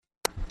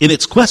In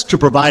its quest to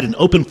provide an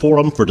open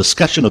forum for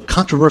discussion of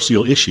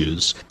controversial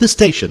issues, this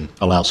station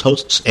allows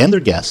hosts and their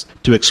guests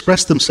to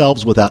express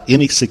themselves without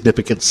any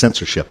significant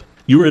censorship.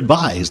 You are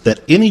advised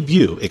that any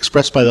view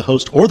expressed by the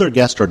host or their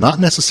guest are not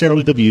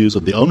necessarily the views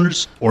of the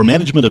owners or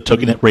management of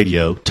TogiNet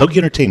Radio, Togi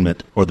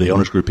Entertainment, or the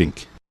Owners Group,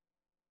 Inc.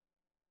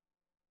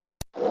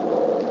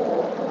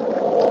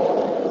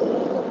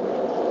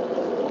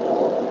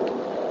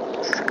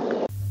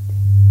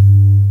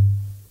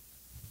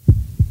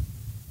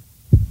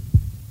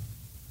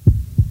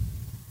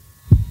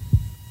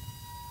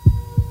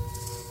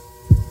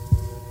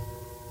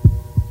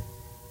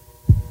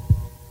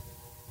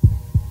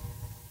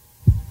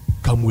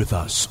 Come with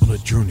us on a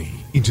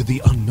journey into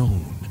the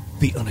unknown,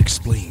 the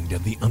unexplained,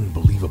 and the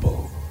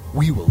unbelievable.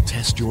 We will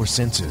test your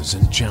senses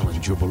and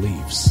challenge your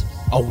beliefs.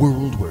 A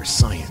world where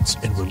science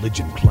and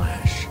religion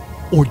clash.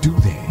 Or do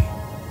they?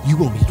 You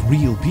will meet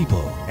real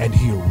people and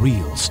hear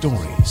real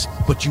stories,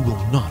 but you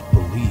will not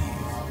believe.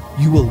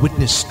 You will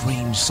witness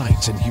strange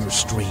sights and hear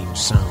strange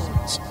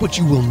sounds, but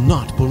you will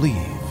not believe.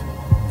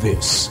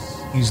 This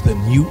is the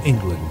New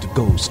England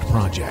Ghost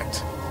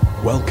Project.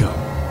 Welcome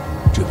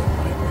to the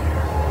nightmare.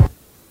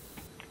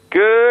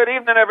 Good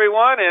evening,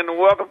 everyone, and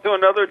welcome to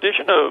another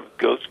edition of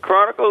Ghost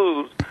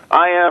Chronicles.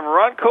 I am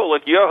Ron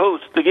Kolick, your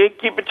host, the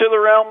gatekeeper to the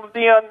realm of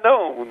the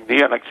unknown,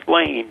 the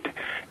unexplained,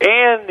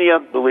 and the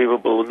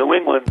unbelievable New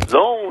England's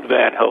own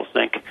Van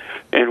Helsing.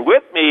 And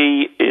with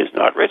me is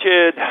not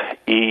Richard.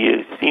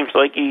 Seems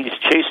like he's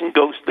chasing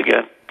ghosts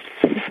again.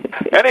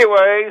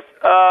 Anyways,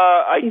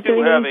 I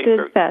do have a...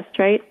 He's best,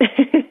 right?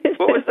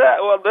 What was that?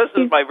 Well, this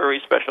is my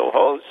very special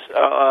host.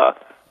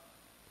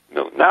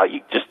 Now you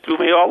just threw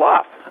me all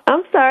off.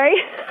 I'm sorry.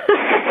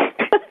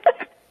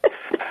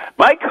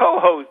 My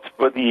co-host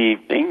for the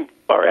evening,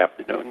 or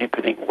afternoon,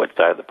 depending on what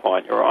side of the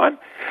pond you're on,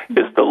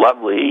 is the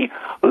lovely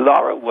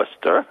Laura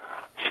Worcester.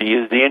 She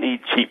is the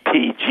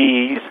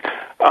NEPG's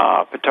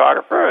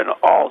photographer and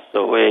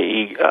also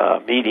a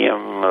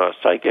medium,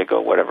 psychic,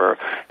 or whatever,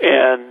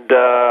 and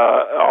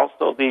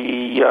also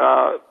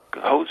the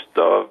host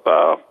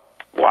of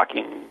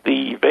Walking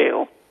the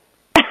Veil.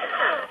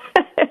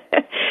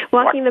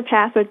 Walking the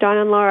Path with Dawn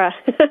and Laura.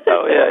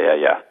 Oh,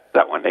 yeah.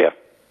 That one there.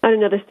 On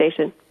another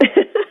station.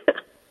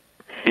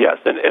 Yes,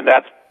 and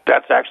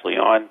that's actually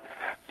on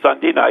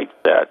Sunday nights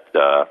at,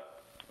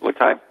 what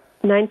time?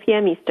 9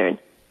 p.m. Eastern.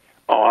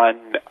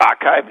 On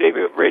Archive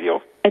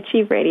Radio.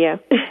 Achieve Radio.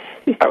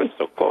 I was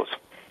so close.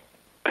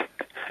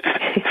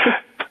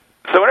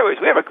 So anyways,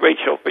 we have a great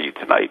show for you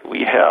tonight.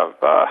 We have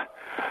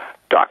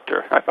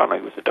Doctor. I found out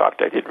he was a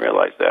doctor. I didn't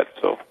realize that,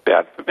 so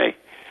bad for me.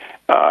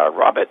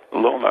 Robert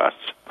Lomas,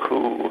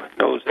 who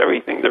knows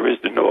everything there is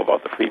to know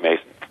about the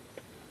Freemasons.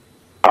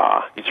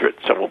 He's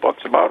written several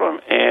books about them,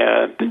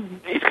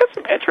 and he's got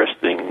some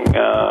interesting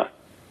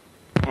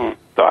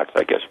thoughts,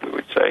 I guess we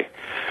would say.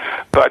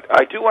 But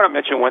I do want to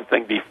mention one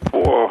thing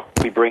before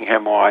we bring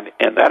him on,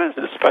 and that is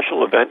a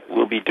special event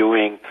we'll be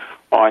doing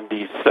on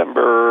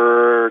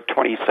December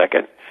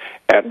 22nd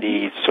at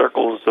the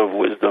Circles of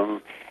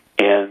Wisdom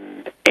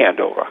in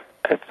Andover.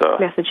 It's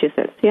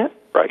Massachusetts, yep.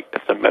 Right.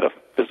 It's a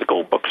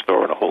metaphysical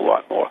bookstore and a whole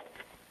lot more.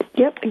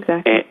 Yep,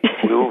 exactly. And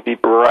we will be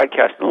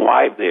broadcasting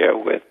live there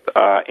with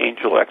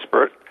angel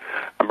expert,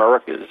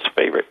 America's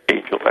favorite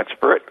angel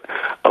expert,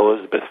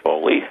 Elizabeth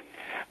Foley.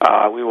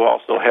 We will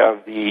also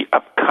have the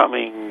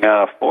upcoming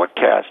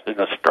forecast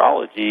in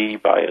astrology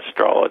by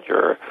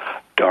astrologer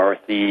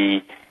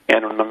Dorothy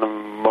Anona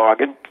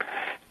Morgan.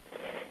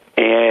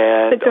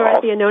 And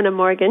Dorothy Anona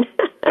Morgan.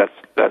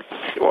 that's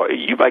well,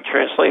 you my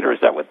translator. Is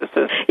that what this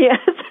is? Yes.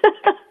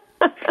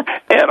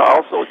 And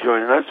also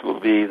joining us will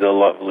be the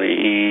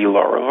lovely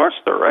Laura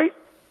Worcester, right?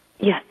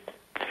 Yes.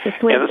 It's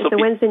a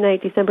Wednesday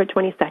night, December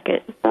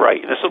 22nd.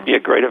 Right. This will be a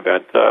great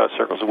event.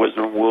 Circles of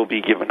Wisdom will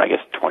be given, I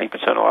guess,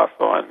 20% off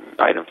on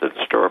items at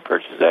the store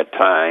purchase that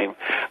time.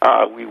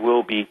 We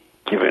will be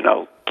giving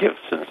out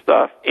gifts and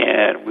stuff,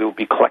 and we'll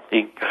be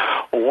collecting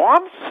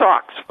warm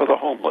socks for the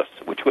homeless,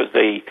 which was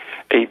a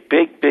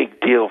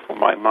big deal for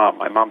my mom.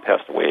 My mom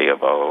passed away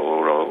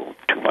about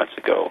 2 months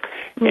ago,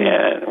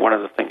 and one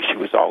of the things she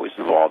was always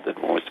involved in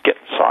was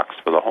getting socks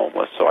for the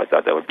homeless, so I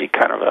thought that would be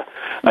kind of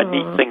a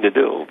neat thing to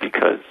do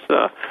because,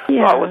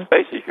 well, let's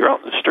face it, if you're out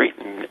in the street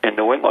in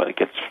New England, it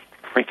gets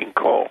freaking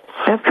cold.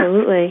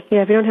 Absolutely.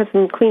 Yeah, if you don't have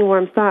some clean,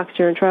 warm socks,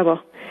 you're in trouble.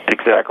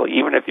 Exactly.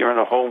 Even if you're in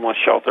a homeless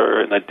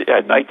shelter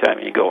at nighttime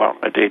and you go out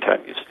in the daytime,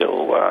 you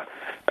still,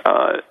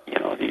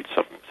 need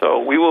something. So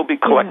we will be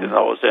collecting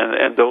those,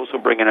 and those who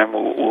bring them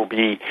will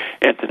be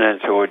entered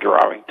into a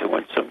drawing to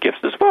win some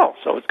gifts as well.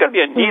 So it's going to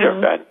be a neat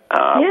event.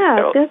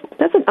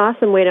 That's an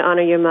awesome way to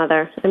honor your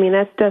mother. I mean,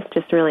 that's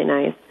just really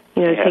nice.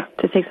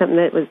 To take something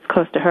that was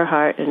close to her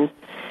heart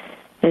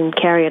and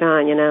carry it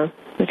on.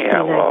 It's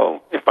yeah.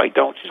 Well, nice. If I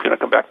don't, she's going to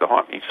come back to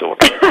haunt me. So.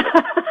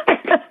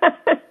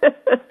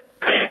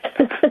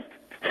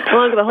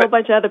 Along with a whole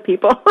bunch of other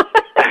people.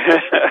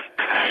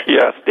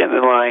 Yeah, stand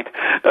in line.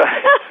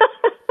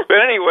 But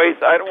anyways,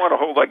 I don't want to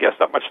hold our guest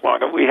up much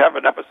longer. We have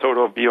an episode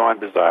of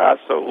Beyond Bizarre,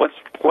 so let's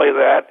play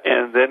that,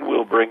 and then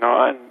we'll bring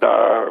on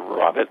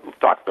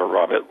Dr.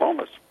 Robert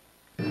Lomas.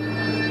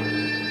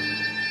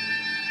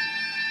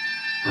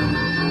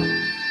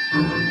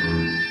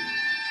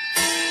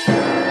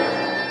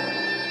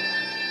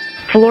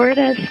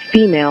 Florida's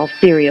female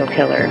serial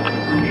killer.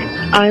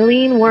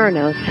 Eileen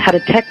Wuornos had a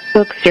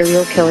textbook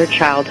serial killer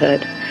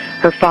childhood.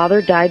 Her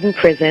father died in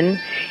prison,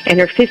 and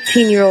her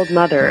 15-year-old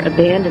mother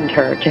abandoned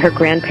her to her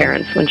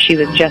grandparents when she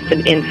was just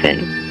an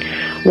infant.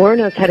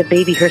 Wuornos had a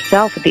baby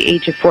herself at the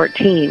age of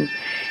 14.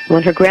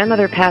 When her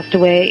grandmother passed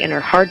away and her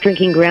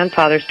hard-drinking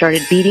grandfather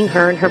started beating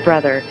her and her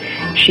brother,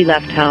 she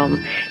left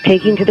home,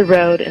 taking to the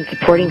road and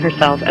supporting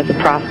herself as a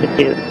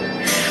prostitute.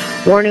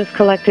 Wuornos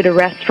collected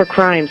arrests for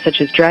crimes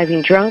such as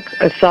driving drunk,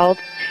 assault,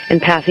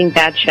 and passing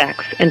bad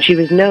checks, and she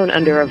was known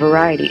under a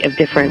variety of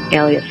different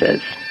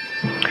aliases.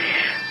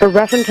 Her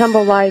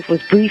rough-and-tumble life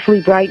was briefly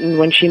brightened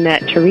when she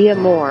met Taria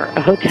Moore,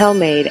 a hotel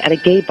maid at a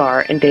gay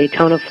bar in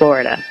Daytona,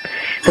 Florida.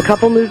 The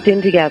couple moved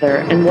in together,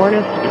 and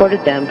Wuornos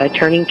supported them by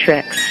turning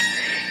tricks.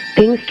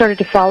 Things started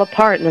to fall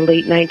apart in the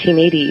late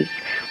 1980s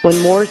when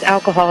Moore's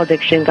alcohol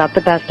addiction got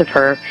the best of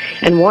her,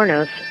 and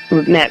Wuornos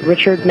met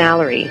Richard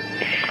Mallory,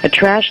 a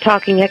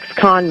trash-talking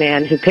ex-con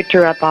man who picked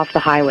her up off the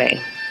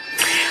highway.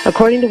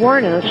 According to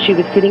Wuornos, she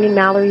was sitting in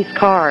Mallory's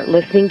car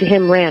listening to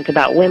him rant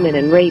about women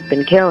and rape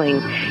and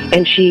killing,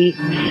 and she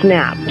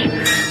snapped,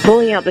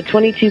 pulling out the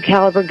 .22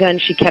 caliber gun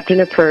she kept in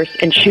her purse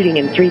and shooting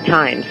him 3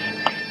 times.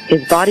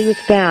 His body was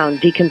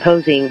found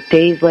decomposing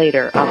days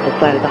later off the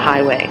side of the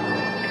highway.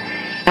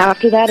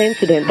 After that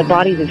incident, the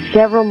bodies of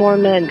several more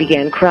men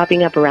began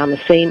cropping up around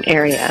the same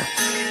area.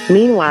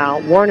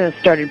 Meanwhile, Wuornos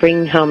started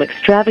bringing home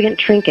extravagant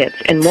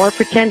trinkets, and Moore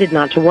pretended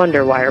not to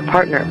wonder why her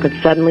partner could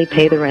suddenly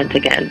pay the rent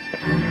again.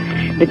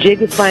 The jig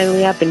was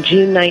finally up in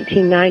June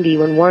 1990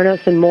 when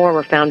Wuornos and Moore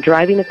were found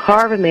driving the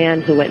car of a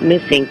man who went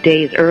missing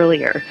days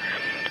earlier.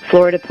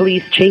 Florida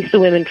police chased the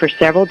women for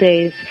several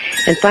days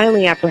and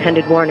finally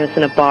apprehended Wuornos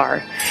in a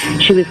bar.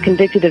 She was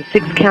convicted of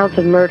 6 counts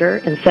of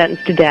murder and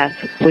sentenced to death,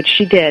 which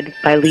she did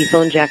by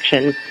lethal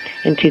injection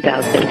in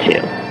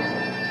 2002.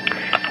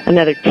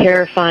 Another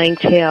terrifying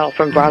tale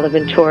from Varla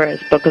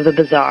Ventura's Book of the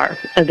Bizarre,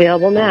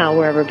 available now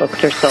wherever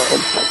books are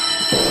sold.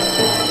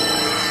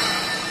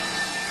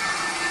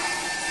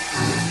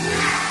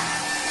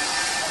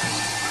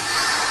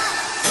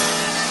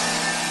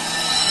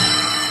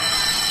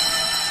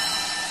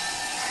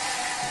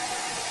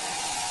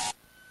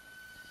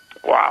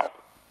 Wow.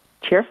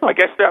 Cheerful. I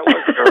guess that was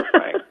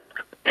terrifying.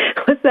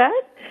 What's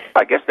that?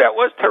 I guess that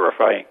was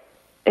terrifying.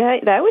 Yeah,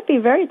 that would be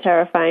very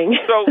terrifying.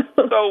 So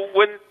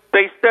when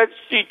they said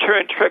she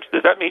turned tricks,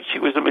 does that mean she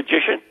was a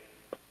magician?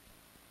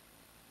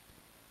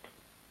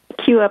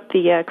 Cue up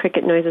the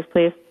cricket noises,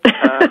 please. Okay,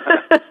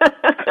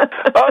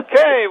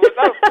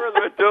 without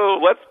further ado,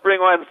 let's bring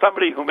on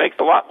somebody who makes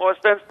a lot more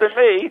sense than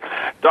me,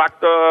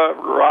 Dr.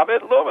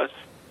 Robert Loomis.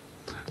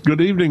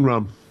 Good evening,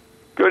 Ron.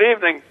 Good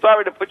evening.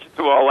 Sorry to put you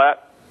through all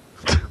that.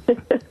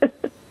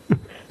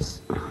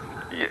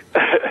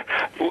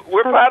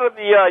 We're part of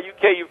the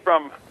UK. You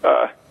from?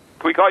 Can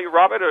we call you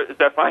Robert, or is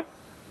that fine?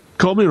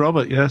 Call me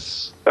Robert,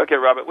 yes. Okay,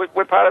 Robert.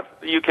 What part of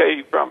the UK are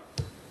you from?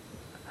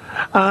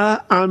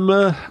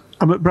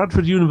 I'm at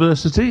Bradford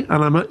University,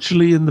 and I'm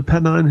actually in the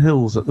Pennine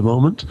Hills at the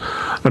moment,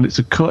 and it's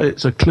a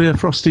clear,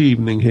 frosty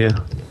evening here.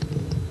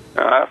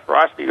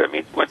 Frosty. That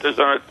means winter's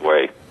on its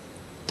way.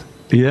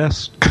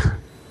 Yes.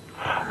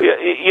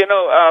 You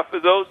know, for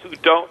those who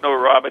don't know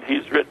Robert,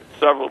 he's written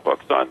several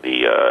books on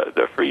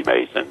the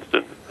Freemasons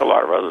and a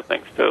lot of other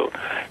things too,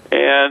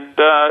 and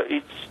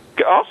he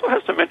also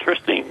has some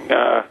interesting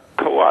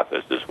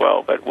co-authors as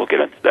well. But we'll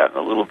get into that in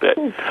a little bit.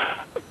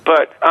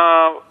 But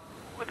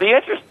the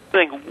interesting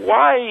thing,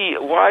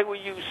 why were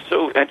you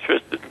so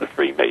interested in the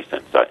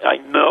Freemasons? I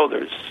know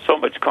there's so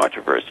much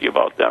controversy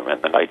about them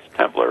and the Knights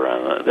Templar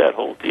and that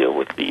whole deal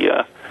with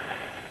the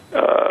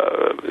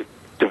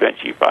Da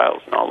Vinci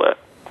files and all that.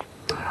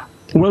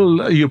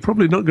 Well, you're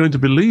probably not going to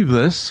believe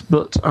this,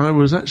 but I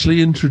was actually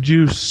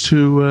introduced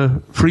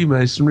to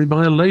Freemasonry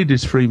by a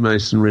ladies'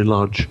 Freemasonry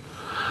lodge.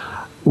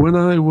 When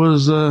I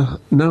was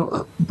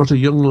now but a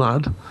young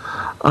lad,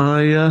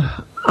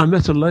 I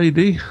met a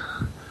lady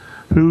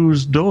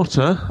whose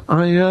daughter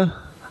I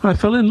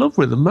fell in love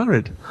with and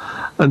married,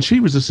 and she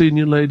was a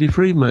senior lady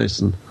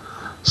Freemason.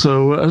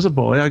 So as a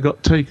boy, I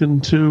got taken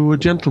to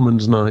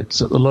gentlemen's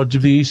nights at the Lodge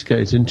of the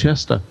Eastgate in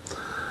Chester.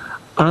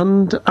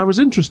 And I was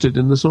interested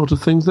in the sort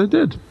of things they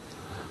did.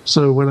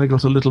 So when I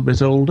got a little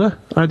bit older,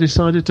 I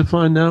decided to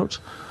find out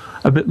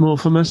a bit more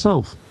for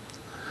myself.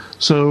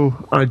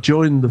 So I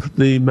joined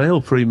the male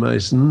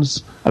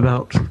Freemasons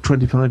about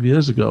 25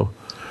 years ago.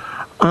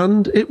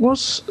 And it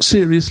was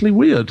seriously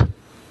weird.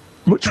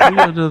 Much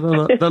weirder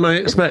than I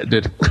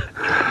expected.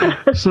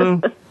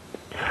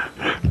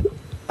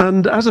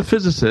 And as a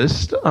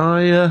physicist,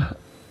 I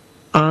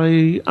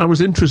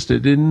was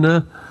interested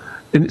in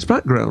its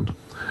background.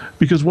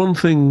 Because one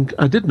thing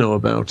I did know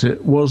about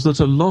it was that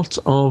a lot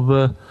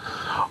of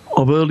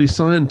early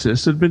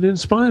scientists had been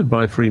inspired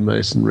by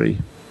Freemasonry.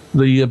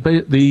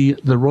 the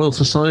Royal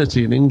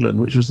Society in England,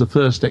 which was the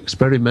first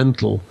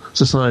experimental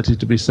society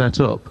to be set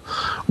up,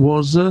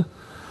 was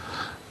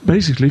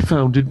basically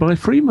founded by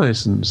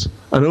Freemasons.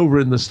 And over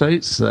in the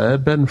States there,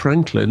 Ben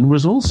Franklin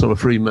was also a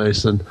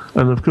Freemason.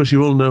 And of course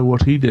you all know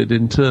what he did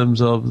in terms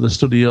of the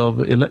study of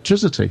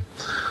electricity.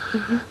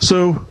 Mm-hmm.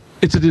 So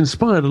it had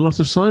inspired a lot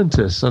of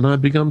scientists, and I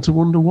began to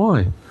wonder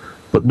why.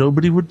 But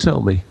nobody would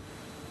tell me.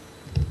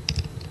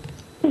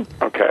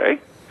 Okay.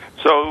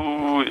 So,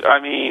 I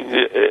mean,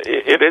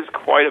 it is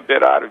quite a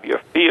bit out of your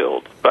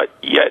field, but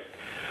yet,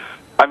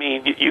 I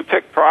mean, you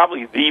picked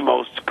probably the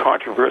most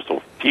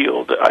controversial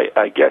field,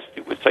 I guess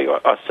you would say,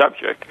 a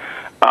subject,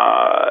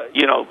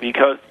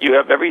 because you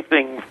have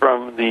everything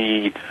from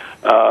the,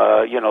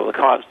 the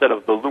concept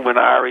of the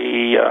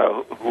Illuminari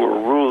who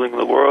are ruling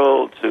the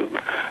world to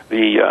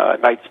the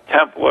Knights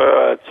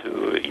Templar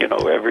to,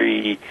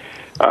 every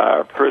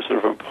person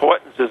of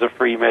importance is a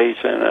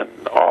Freemason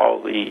and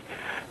all the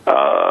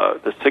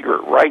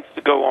cigarette rights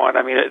to go on.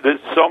 I mean, there's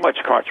so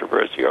much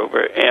controversy over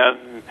it,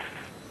 and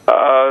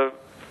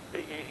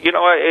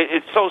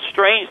it's so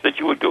strange that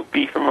you would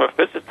be from a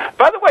physicist.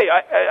 By the way,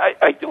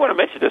 I do want to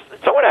mention this.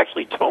 Someone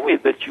actually told me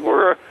that you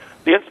were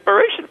the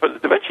inspiration for the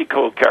Da Vinci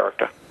Code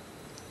character.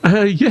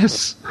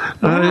 Yes,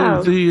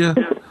 wow.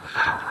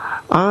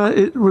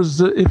 It was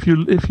if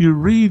you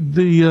read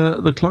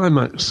the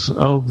climax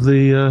of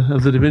the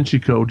Da Vinci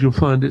Code, you'll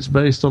find it's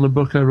based on a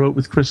book I wrote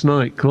with Chris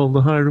Knight called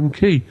The Hiram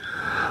Key,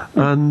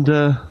 and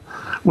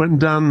when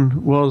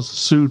Dan was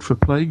sued for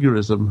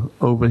plagiarism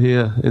over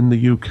here in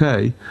the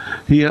UK,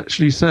 he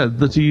actually said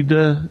that he'd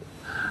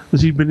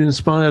been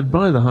inspired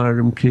by the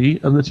Hiram Key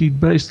and that he'd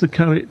based the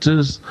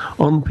characters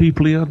on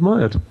people he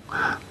admired.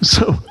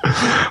 So,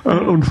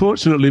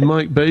 unfortunately,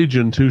 Mike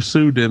Bagent, who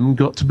sued him,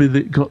 got to be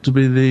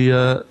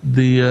the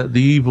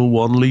evil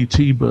one, Lee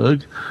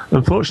Teberg.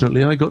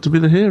 Unfortunately, I got to be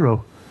the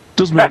hero.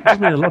 Gives me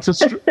a lot of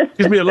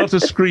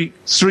street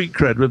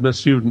cred with my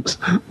students.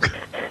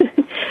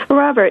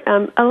 Robert,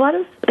 a lot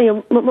of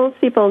most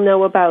people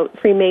know about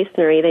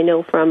Freemasonry. They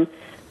know from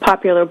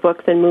popular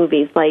books and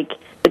movies like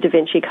the Da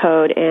Vinci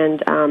Code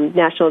and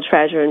National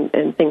Treasure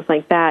and things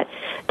like that.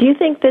 Do you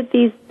think that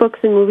these books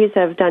and movies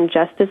have done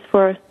justice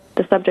for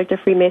the subject of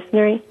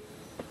Freemasonry?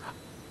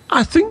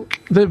 I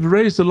think they've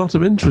raised a lot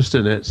of interest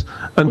in it,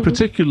 and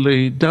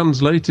particularly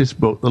Dan's latest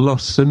book, The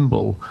Lost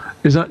Symbol,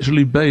 is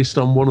actually based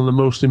on one of the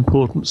most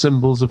important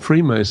symbols of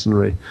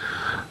Freemasonry.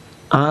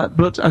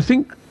 But I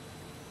think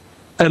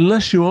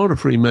unless you are a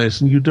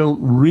Freemason, you don't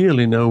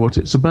really know what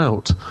it's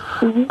about.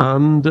 Mm-hmm.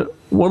 And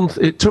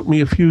it took me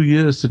a few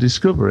years to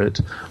discover it,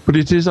 but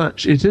it is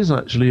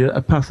actually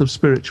a path of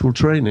spiritual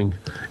training.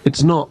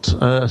 It's not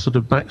a sort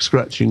of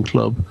back-scratching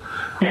club,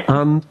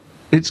 and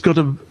it's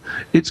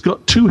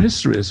got two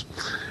histories.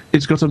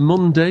 It's got a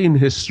mundane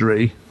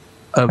history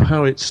of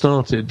how it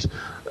started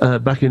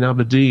back in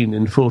Aberdeen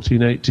in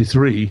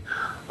 1483,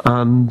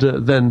 and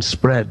then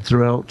spread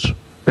throughout.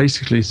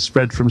 Basically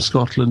spread from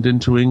Scotland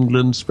into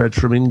England, spread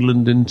from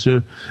England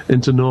into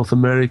North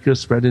America,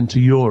 spread into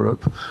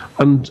Europe,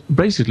 and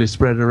basically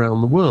spread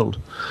around the world.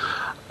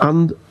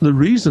 And the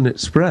reason it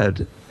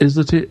spread is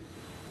that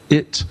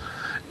it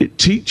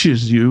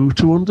teaches you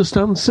to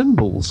understand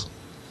symbols.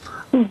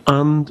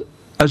 And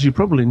as you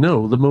probably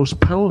know, the most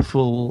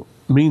powerful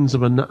means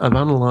of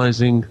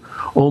analysing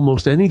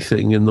almost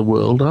anything in the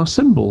world are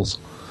symbols.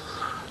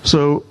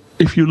 So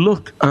if you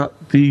look at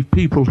the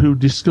people who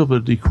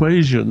discovered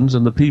equations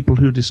and the people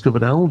who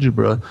discovered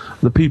algebra,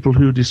 the people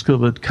who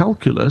discovered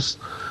calculus,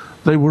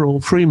 they were all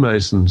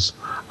Freemasons,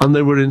 and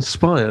they were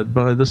inspired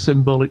by the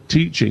symbolic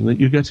teaching that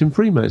you get in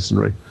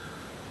Freemasonry.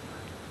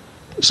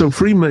 So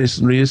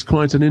Freemasonry is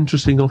quite an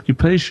interesting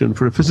occupation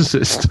for a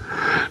physicist,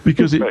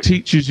 because it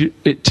teaches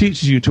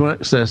you to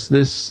access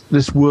this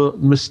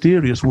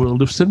mysterious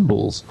world of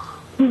symbols.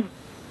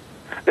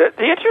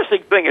 The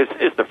interesting thing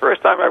is the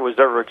first time I was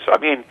ever...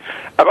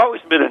 I've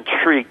always been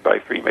intrigued by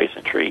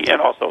Freemasonry and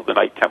also the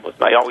Knight Templars.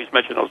 And I always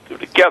mention those two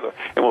together,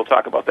 and we'll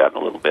talk about that in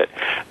a little bit.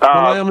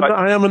 I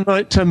am a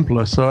Knight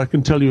Templar, so I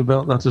can tell you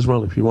about that as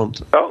well if you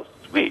want. Oh,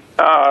 sweet.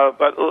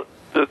 But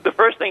the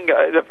first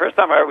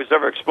time I was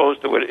ever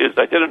exposed to it is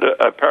I did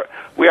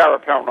we are a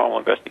paranormal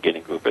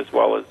investigating group as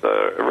well as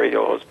a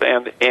radio host,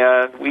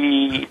 and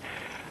we...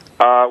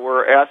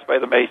 were asked by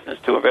the Masons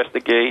to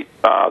investigate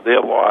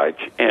their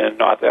lodge in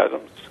North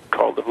Adams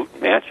called the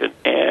Houghton Mansion,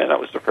 and that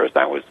was the first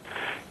time I was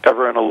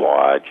ever in a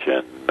lodge,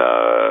 and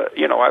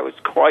I was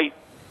quite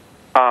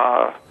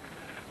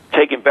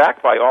taken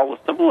back by all the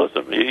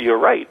symbolism. You're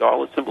right,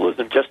 all the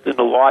symbolism just in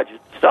the lodge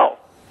itself.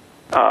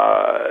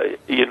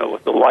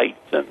 With the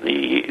lights and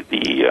the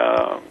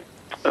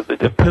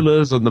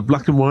pillars and the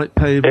black and white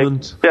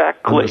pavement,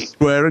 exactly, and the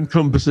square and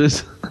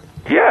compasses.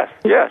 Yes.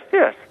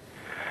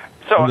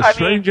 So, and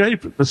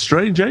the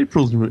strange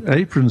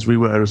aprons we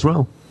wear as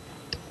well.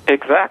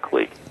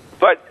 Exactly.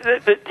 But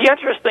the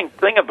interesting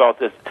thing about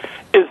this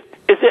is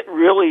it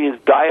really as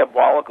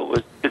diabolical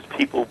as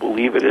people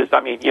believe it is? I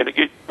mean,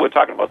 we're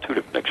talking about two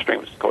different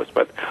extremes, of course,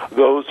 but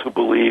those who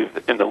believe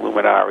in the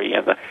Illuminati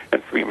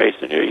and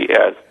Freemasonry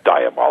as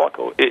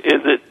diabolical,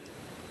 is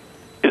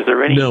Is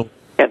there any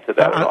end to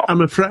that at all?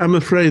 I'm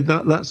afraid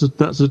that's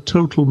a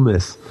total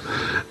myth.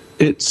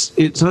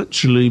 It's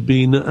actually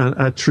been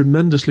a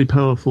tremendously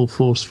powerful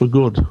force for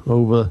good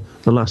over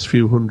the last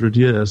few hundred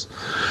years.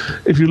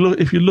 If you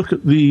look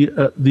at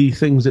the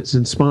things it's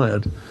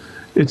inspired,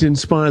 it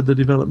inspired the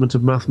development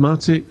of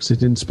mathematics.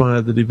 It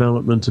inspired the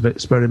development of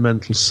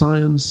experimental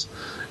science.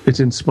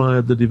 It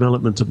inspired the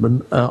development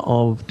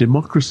of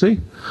democracy.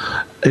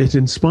 It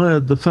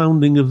inspired the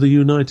founding of the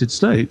United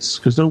States,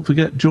 because don't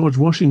forget George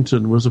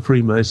Washington was a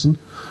Freemason,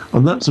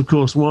 and that's of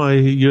course why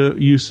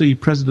you see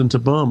President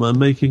Obama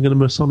making a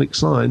Masonic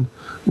sign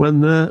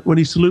when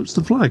he salutes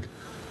the flag,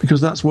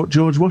 because that's what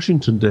George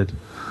Washington did.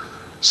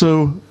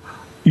 So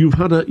you've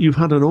had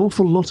an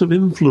awful lot of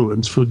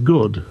influence for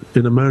good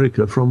in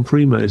America from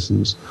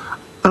Freemasons,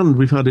 and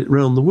we've had it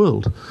around the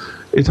world.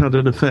 It had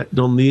an effect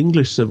on the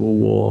English Civil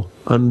War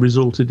and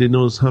resulted in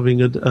us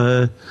having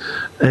a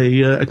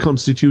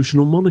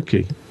constitutional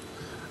monarchy.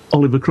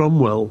 Oliver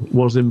Cromwell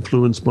was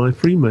influenced by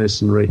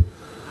Freemasonry,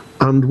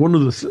 and one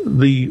of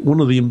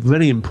the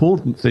very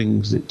important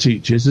things it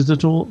teaches is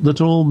that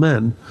all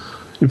men,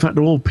 in fact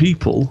all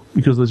people,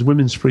 because there's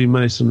women's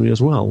Freemasonry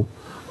as well,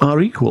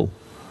 are equal,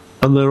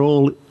 and they're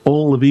all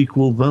of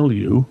equal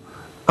value.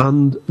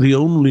 And the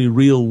only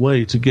real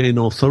way to gain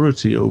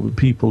authority over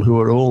people who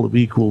are all of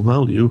equal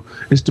value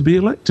is to be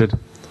elected.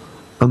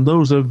 And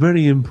those are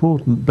very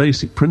important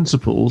basic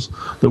principles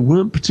that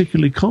weren't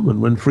particularly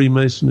common when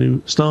Freemasonry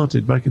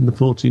started back in the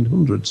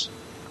 1400s.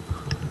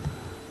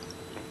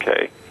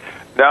 Okay.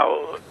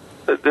 Now,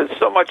 there's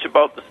so much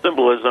about the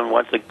symbolism,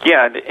 once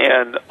again,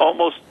 and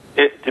almost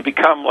to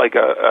become like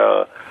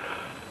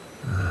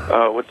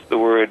what's the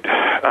word?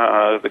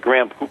 The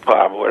Grand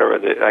Poobah, or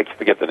whatever. I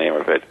forget the name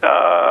of it.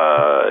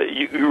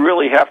 You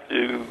really have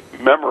to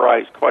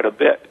memorize quite a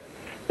bit.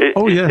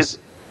 Yes.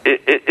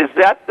 Is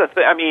that the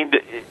thing? I mean,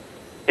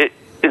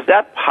 is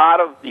that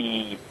part of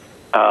the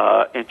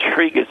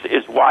intrigue?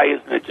 Is why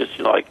isn't it just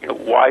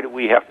why do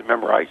we have to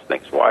memorize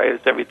things? Why is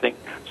everything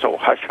so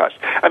hush hush?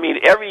 I mean,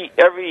 every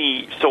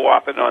so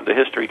often on the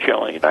History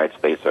Channel in the United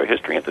States or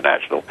History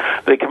International,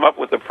 they come up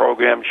with a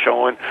program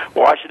showing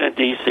Washington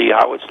D.C.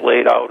 how it's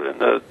laid out in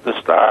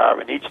the star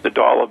and each the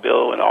dollar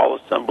bill and all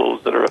the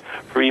symbols that are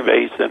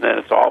Freemason, and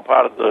it's all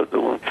part of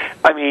the.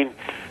 I mean,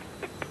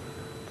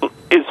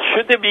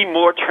 should there be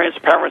more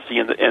transparency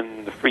in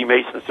the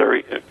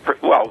Freemasonry?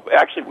 Well,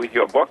 actually, with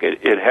your book,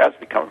 it has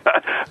become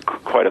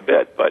quite a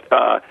bit. But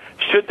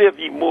should there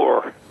be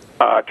more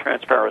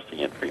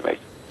transparency in Freemasonry?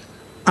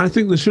 I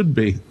think there should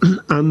be,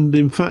 and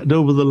in fact,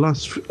 over the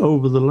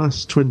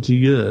last 20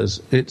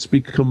 years, it's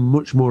become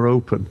much more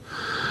open.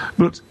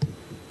 But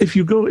if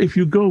you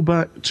go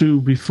back to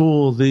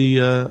before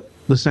the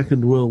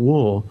Second World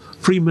War,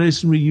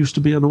 Freemasonry used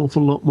to be an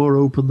awful lot more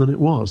open than it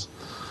was.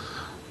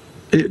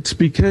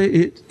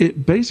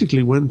 It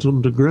basically went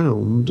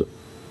underground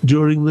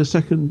during the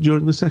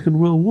Second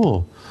World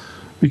War,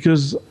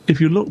 because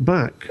if you look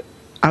back,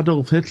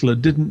 Adolf Hitler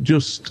didn't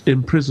just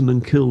imprison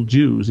and kill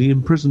Jews; he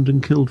imprisoned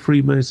and killed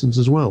Freemasons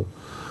as well.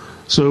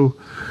 So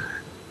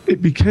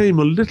it became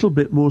a little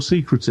bit more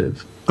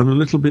secretive and a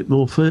little bit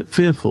more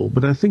fearful.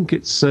 But I think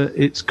it's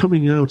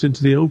coming out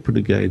into the open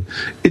again.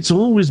 It's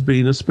always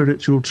been a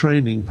spiritual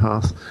training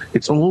path.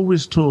 It's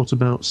always taught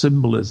about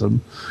symbolism.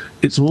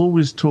 It's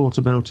always taught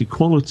about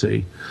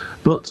equality.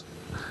 But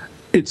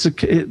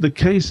the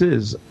case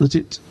is that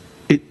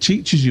it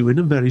teaches you in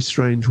a very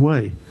strange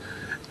way.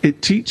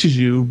 It teaches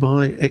you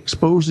by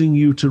exposing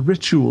you to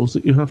rituals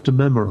that you have to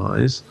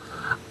memorize,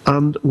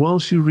 and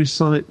whilst you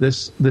recite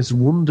this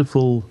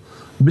wonderful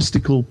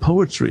mystical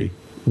poetry,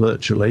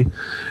 virtually,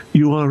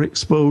 you are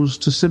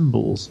exposed to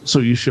symbols. So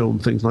you're shown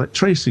things like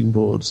tracing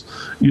boards,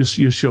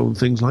 you're shown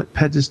things like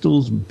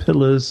pedestals and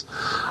pillars,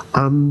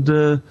 and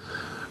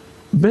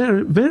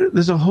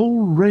there's a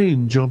whole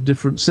range of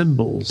different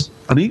symbols,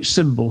 and each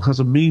symbol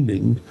has a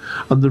meaning,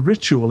 and the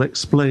ritual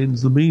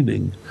explains the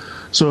meaning.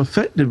 So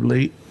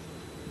effectively,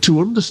 to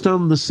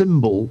understand the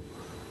symbol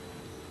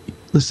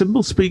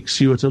speaks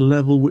to you at a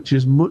level which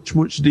is much,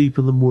 much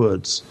deeper than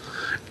words.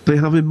 They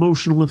have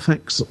emotional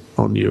effects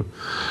on you.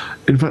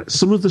 In fact,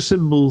 some of the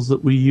symbols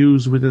that we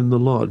use within the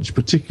lodge,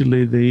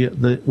 particularly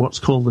the what's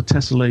called the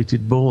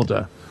tessellated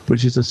border,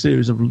 which is a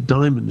series of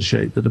diamond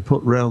shape that are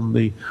put around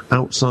the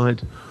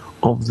outside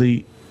of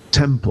the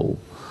temple,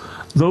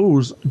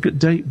 those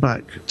date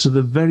back to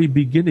the very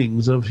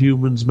beginnings of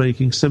humans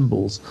making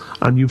symbols,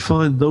 and you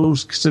find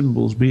those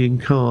symbols being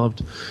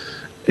carved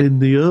in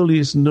the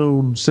earliest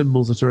known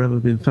symbols that have ever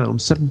been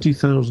found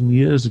 70,000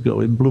 years ago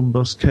in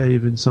Blombos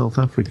Cave in South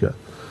Africa.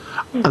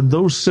 And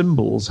those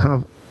symbols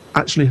have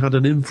actually had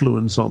an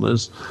influence on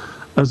us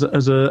as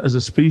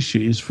a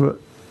species for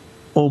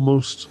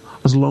almost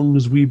as long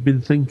as we've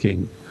been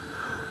thinking.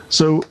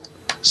 So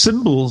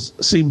symbols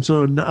seem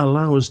to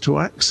allow us to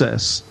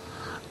access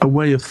a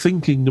way of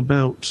thinking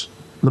about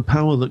the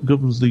power that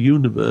governs the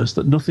universe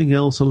that nothing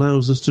else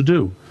allows us to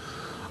do.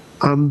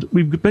 And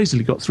we've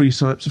basically got three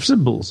types of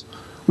symbols.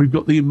 We've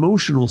got the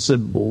emotional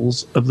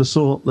symbols of the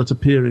sort that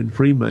appear in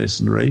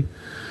Freemasonry.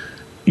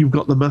 you've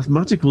got the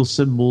mathematical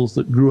symbols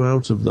that grew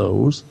out of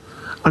those,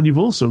 and you've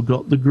also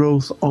got the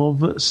growth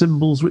of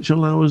symbols which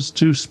allow us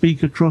to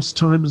speak across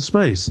time and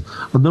space,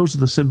 and those are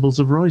the symbols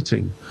of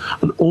writing.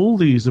 And all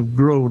these have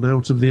grown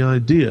out of the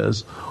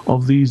ideas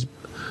of these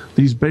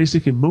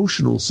basic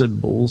emotional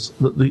symbols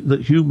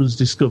that humans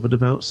discovered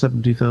about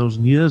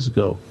 70,000 years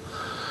ago.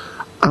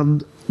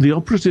 And the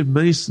operative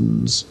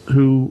Masons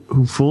who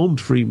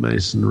formed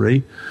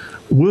Freemasonry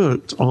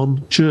worked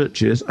on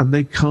churches, and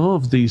they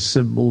carved these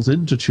symbols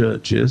into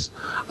churches,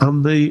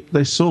 and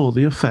they saw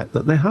the effect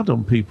that they had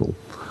on people,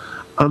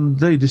 and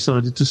they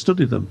decided to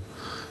study them.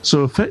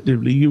 So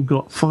effectively you've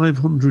got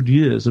 500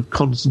 years of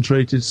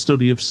concentrated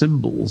study of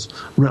symbols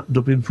wrapped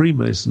up in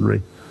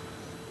Freemasonry.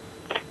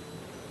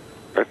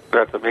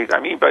 That's amazing. I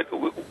mean, but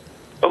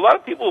a lot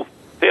of people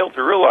fail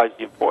to realize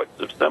the importance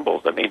of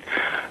symbols. I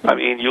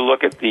mean, you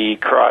look at the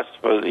cross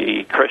for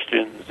the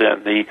Christians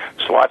and the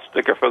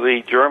swastika for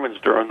the Germans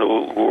during the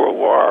World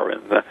War,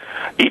 and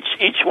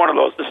each one of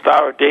those, the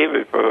Star of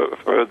David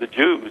for the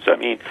Jews. I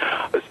mean,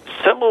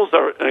 symbols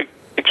are an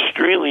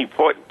extremely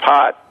important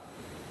part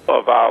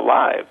of our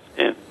lives,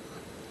 and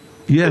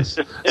yes,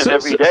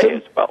 every day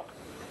as well.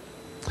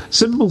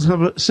 Symbols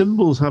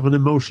have an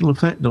emotional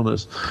effect on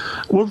us.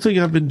 One thing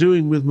I've been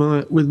doing with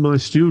my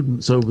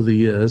students over the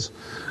years,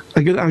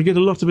 I get a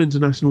lot of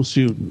international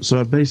students, so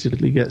I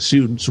basically get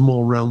students from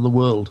all around the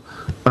world,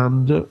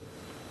 and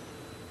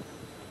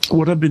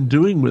what I've been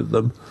doing with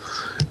them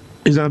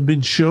is I've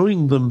been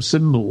showing them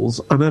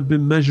symbols, and I've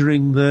been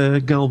measuring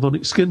their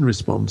galvanic skin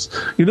response.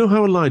 You know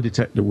how a lie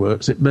detector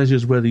works? It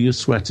measures whether you're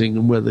sweating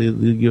and whether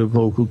your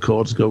vocal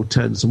cords go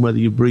tense and whether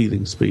your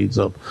breathing speeds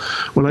up.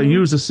 Well, I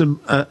use a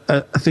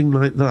thing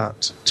like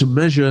that to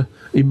measure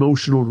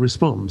emotional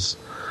response,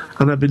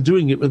 and I've been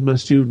doing it with my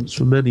students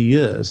for many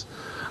years.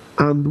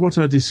 And what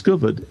I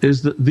discovered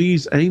is that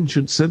these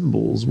ancient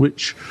symbols,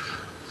 which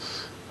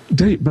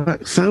date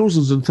back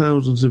thousands and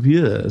thousands of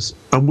years,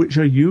 and which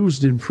are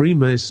used in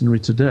Freemasonry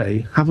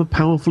today, have a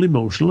powerful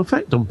emotional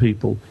effect on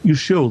people. You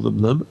show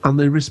them and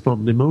they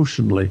respond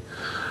emotionally.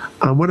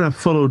 And when I've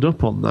followed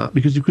up on that,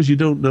 because you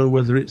don't know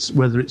whether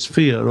it's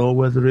fear or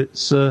whether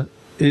it's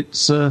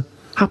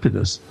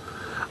happiness.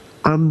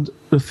 And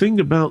the thing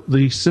about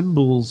the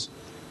symbols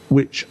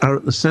which are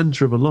at the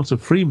centre of a lot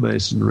of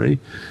Freemasonry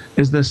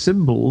is they're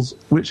symbols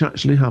which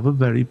actually have a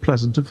very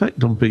pleasant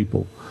effect on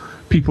people.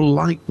 People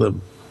like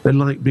them. They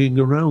like being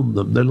around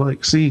them. They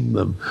like seeing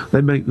them.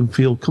 They make them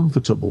feel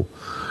comfortable.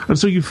 And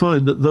so you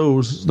find that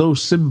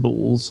those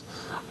symbols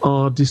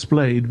are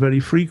displayed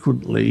very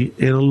frequently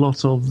in a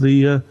lot of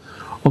the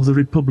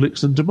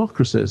republics and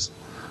democracies.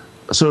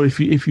 So if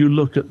you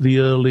look at the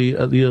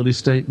early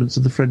statements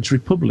of the French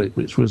Republic,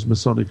 which was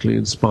Masonically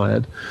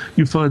inspired,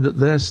 you find that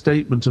their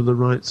statement of the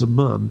rights of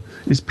man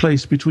is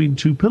placed between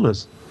two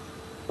pillars.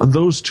 And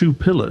those two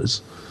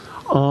pillars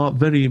are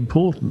very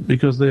important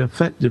because they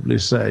effectively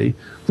say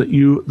that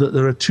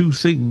there are two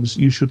things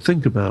you should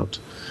think about.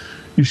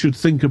 You should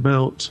think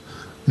about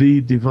the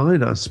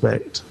divine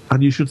aspect,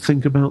 and you should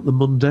think about the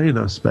mundane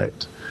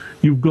aspect.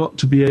 You've got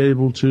to be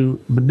able to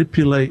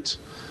manipulate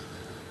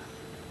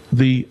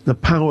the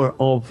power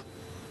of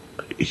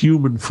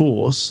human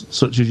force,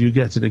 such as you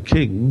get in a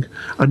king,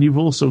 and you've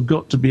also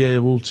got to be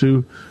able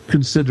to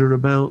consider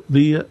about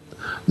the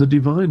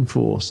divine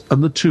force.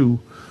 And the two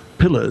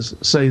pillars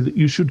say that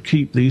you should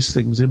keep these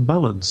things in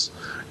balance.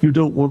 You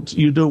don't want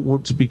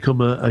to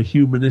become a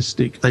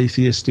humanistic,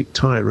 atheistic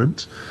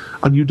tyrant,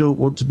 and you don't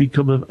want to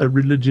become a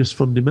religious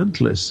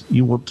fundamentalist.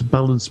 You want to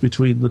balance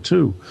between the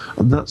two,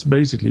 and that's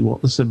basically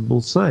what the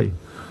symbols say.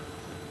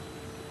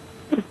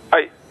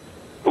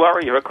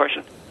 Laura, you have a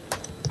question?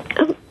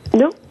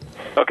 No.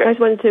 Okay. I just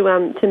wanted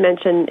to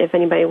mention if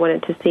anybody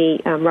wanted to see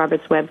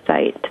Robert's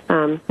website,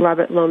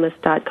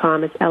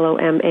 robertlomas.com. It's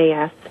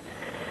LOMAS.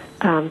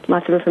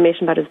 Lots of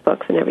information about his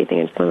books and everything.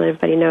 I just want to let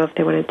everybody know if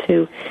they wanted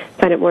to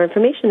find out more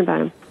information about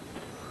him.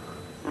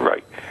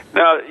 Right.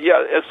 Now,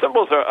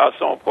 symbols are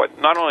so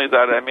important. Not only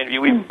that, I mean,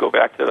 you even go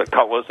back to the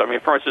colors. I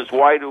mean, for instance,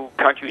 why do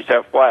countries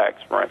have flags,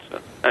 for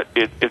instance?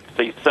 It's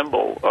a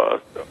symbol.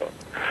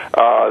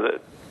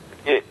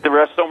 There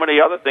are so many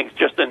other things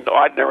just in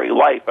ordinary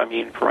life. I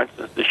mean, for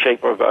instance, the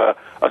shape of a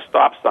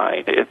stop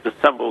sign. It's a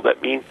symbol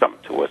that means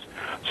something to us.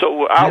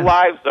 So our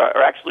lives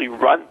are actually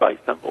run by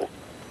symbols.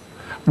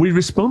 We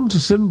respond to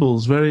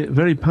symbols very,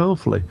 very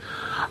powerfully.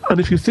 And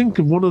if you think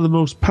of one of the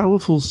most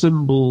powerful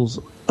symbols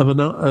of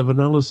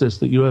analysis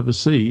that you ever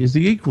see is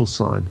the equal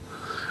sign.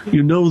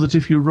 You know that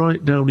if you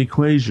write down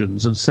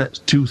equations and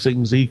set two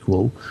things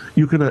equal,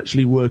 you can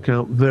actually work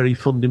out very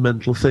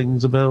fundamental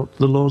things about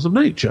the laws of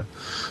nature.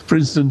 For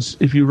instance,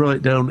 if you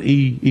write down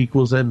E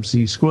equals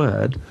mc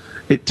squared,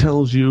 it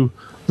tells you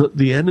that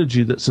the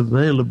energy that's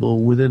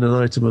available within an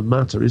item of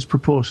matter is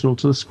proportional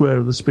to the square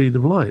of the speed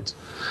of light.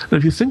 Now,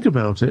 if you think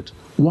about it,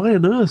 why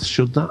on earth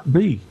should that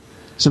be?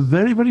 It's a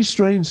very, very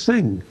strange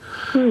thing.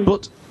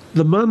 But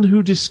the man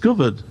who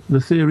discovered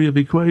the theory of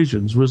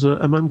equations was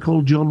a man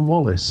called John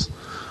Wallis.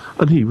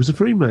 And he was a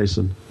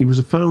Freemason. He was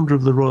a founder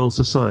of the Royal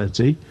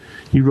Society.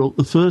 He wrote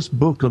the first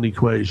book on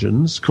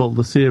equations called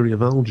The Theory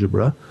of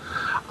Algebra.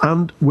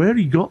 And where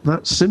he got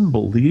that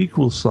symbol, the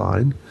equal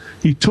sign,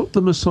 he took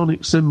the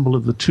Masonic symbol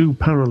of the two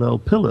parallel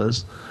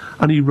pillars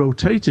and he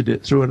rotated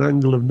it through an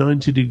angle of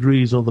 90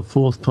 degrees on the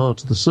fourth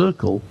part of the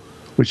circle,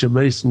 which a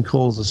Mason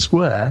calls a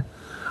square,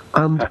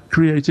 and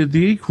created the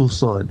equal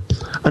sign.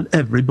 And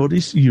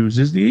everybody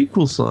uses the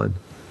equal sign.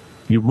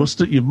 You must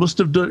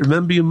have done.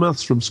 Remember your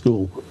maths from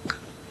school.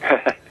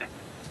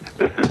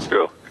 This is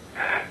true.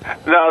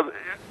 Now,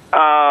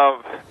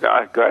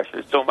 gosh,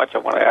 there's so much I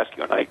want to ask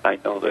you, and I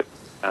know that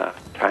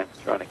time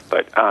is running.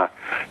 But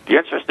the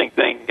interesting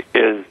thing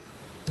is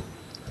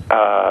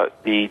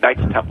the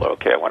Knights Templar.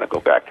 Okay, I want to go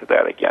back to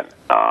that again.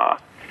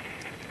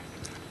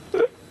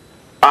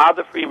 Are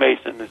the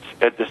Freemasons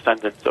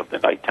descendants of the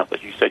Knight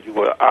Templars? You said you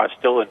are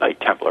still a Knight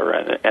Templar,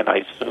 and I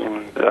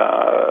assumed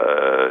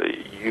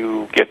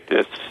you get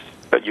this,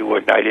 that you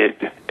were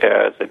knighted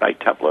as a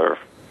Knight Templar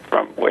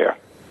from where?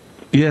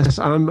 Yes,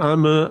 I'm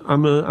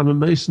a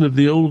Mason of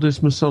the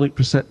oldest Masonic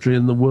preceptory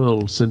in the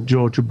world, St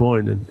George of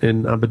Boyne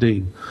in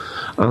Aberdeen,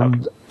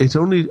 and it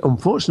only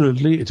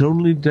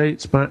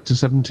dates back to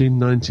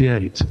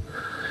 1798.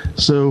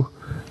 So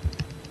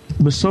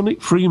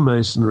Masonic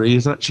Freemasonry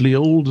is actually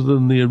older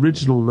than the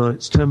original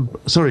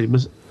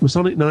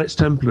Masonic Knights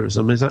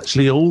Templarism is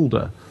actually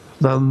older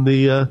than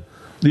the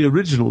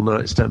original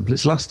Knights Templar.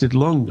 It's lasted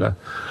longer,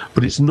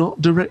 but it's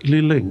not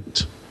directly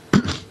linked.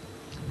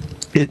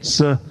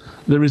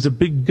 There is a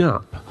big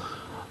gap.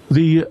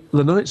 The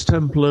Knights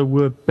Templar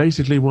were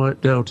basically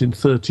wiped out in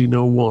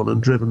 1301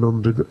 and driven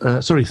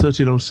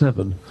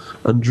 1307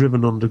 and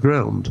driven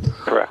underground.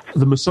 Correct.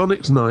 The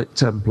Masonic Knight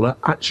Templar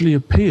actually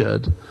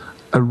appeared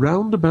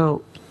around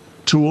about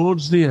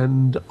towards the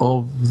end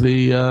of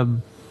the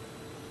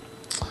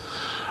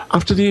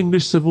after the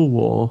English Civil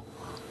War,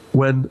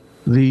 when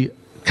the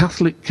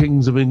Catholic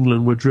kings of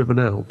England were driven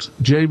out.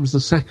 James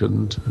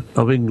II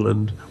of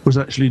England was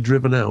actually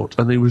driven out,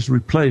 and he was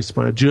replaced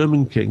by a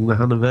German king, the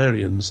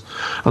Hanoverians,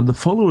 and the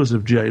followers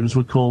of James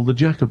were called the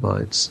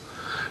Jacobites.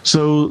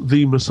 So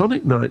the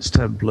Masonic Knights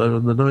Templar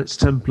and the Knights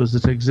Templars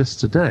that exist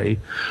today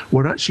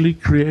were actually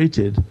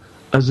created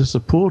as a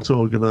support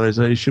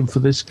organisation for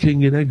this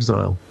king in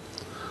exile.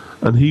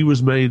 And he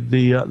was made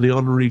the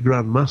honorary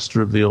Grand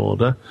Master of the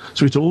order,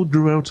 so it all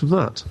grew out of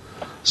that.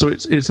 So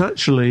it's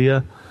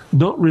actually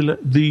not really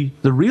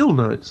the real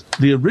Knights,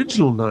 the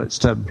original Knights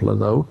Templar,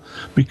 though,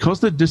 because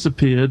they'd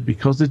disappeared,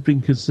 because they'd been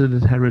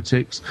considered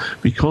heretics,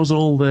 because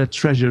all their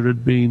treasure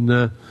had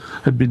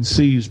been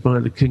seized by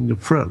the King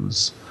of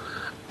France,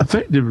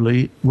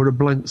 effectively were a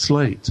blank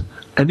slate.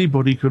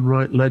 Anybody can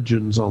write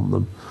legends on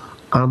them,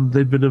 and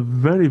they've been a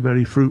very,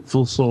 very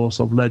fruitful source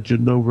of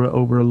legend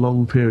over a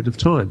long period of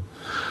time.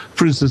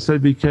 For instance, they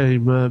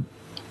became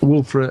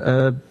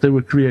they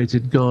were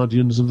created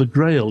guardians of the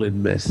Grail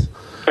in myth.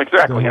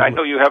 Exactly. I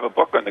know you have a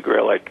book on the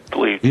Grail, I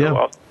believe.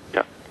 Yeah.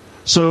 Yeah.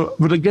 So,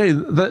 but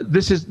again,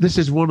 this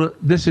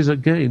is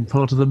again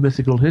part of the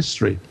mythical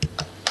history.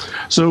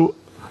 So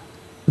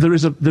there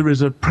is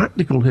a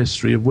practical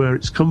history of where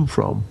it's come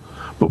from,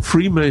 but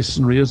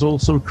Freemasonry has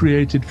also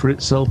created for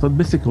itself a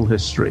mythical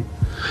history.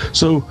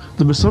 So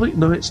the Masonic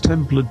Knights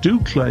Templar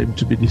do claim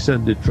to be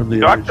descended from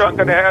the Doctor, original. I'm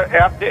going to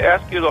have to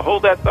ask you to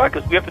hold that thought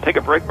because we have to take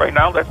a break right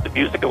now. That's the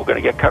music, and we're going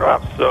to get cut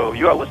off. So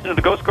you are listening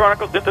to Ghost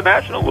Chronicles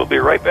International. We'll be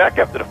right back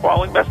after the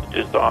following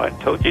messages on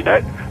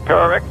TogiNet,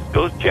 PowerX,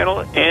 Ghost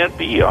Channel, and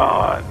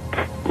beyond.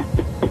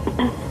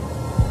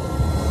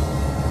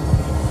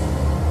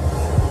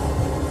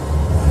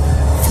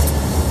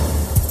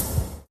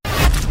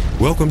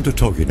 Welcome to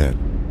TogiNet,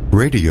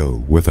 radio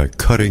with a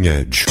cutting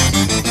edge.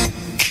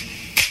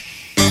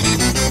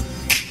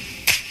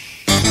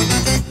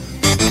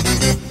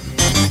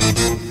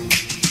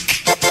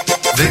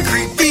 They're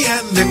creepy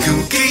and they're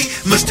kooky,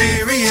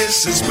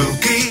 mysterious and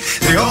spooky.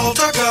 They all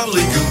talk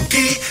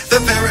gobbledygooky, the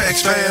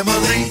PowerX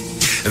family.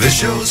 The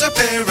shows are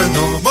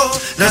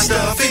paranormal, not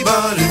stuffy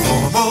but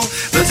informal.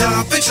 The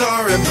topics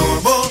are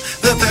abnormal,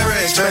 the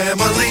PowerX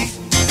family.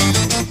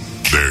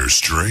 They're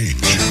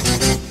strange,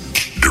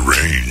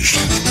 deranged,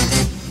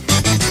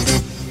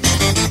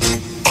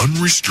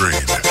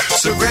 unrestrained.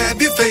 So grab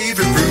your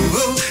favorite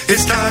brew,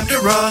 it's time to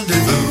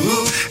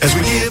rendezvous as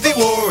we give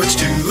awards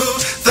to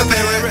the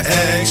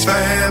PowerX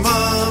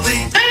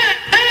family.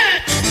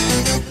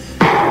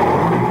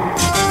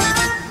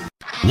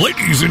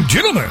 Ladies and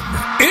gentlemen,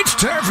 it's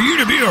time for you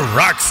to be a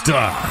rock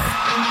star.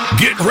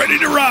 Get ready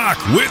to rock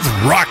with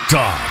Rock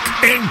Talk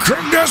and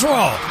Craig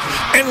Deswald,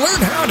 and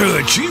learn how to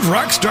achieve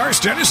rock star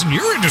status in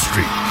your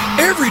industry.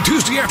 Every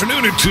Tuesday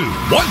afternoon at 2,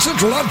 1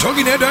 Central on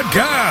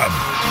TogiNet.com.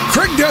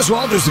 Craig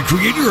Deswald is the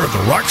creator of the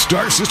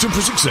Rockstar System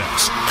for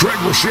Success. Craig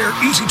will share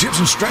easy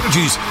tips and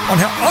strategies on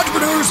how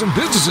entrepreneurs and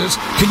businesses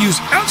can use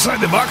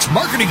outside-the-box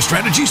marketing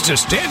strategies to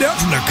stand out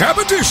from their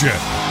competition.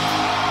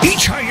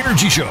 Each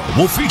high-energy show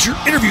will feature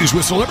interviews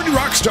with celebrity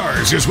rock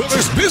stars as well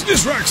as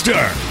business rock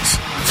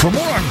stars. For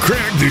more on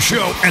Craig, the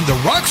show, and the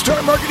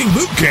Rockstar Marketing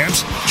Boot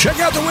Camps, check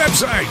out the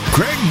website,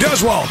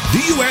 CraigDuswalt,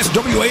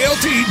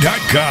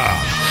 DUSWALT.com,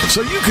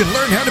 so you can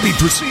learn how to be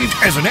perceived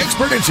as an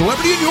expert and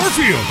celebrity in your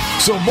field,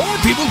 so more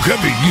people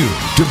come to you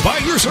to buy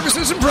your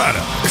services and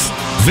products.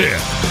 Then,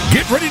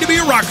 get ready to be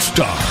a rock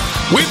star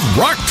with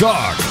Rock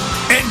Talk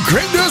and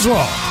Craig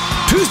Duswalt,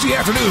 Tuesday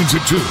afternoons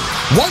at 2,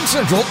 1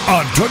 Central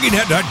on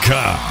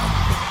TogiNet.com.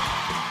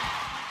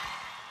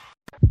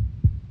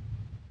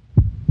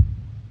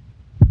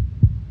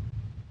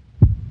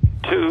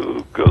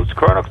 To Ghost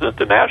Chronicles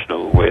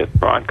International with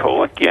Ron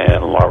Kolick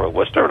and Laura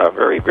Worcester, and our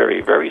very, very,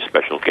 very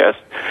special guest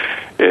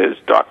is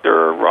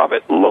Dr.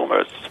 Robert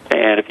Lomas.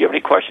 And if you have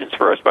any questions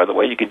for us, by the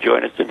way, you can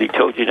join us in the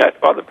TogiNet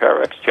or the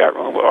Parax chat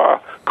room, or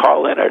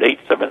call in at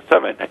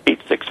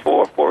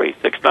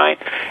 877-864-4869,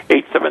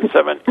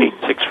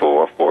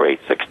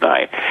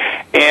 877-864-4869.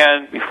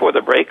 And before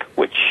the break,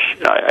 which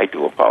I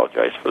do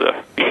apologize for the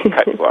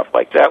cut you off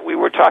like that, we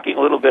were talking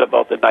a little bit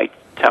about the Knights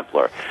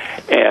Templar.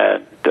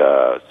 And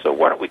so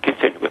why don't we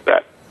continue with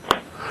that?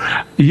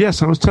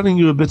 Yes, I was telling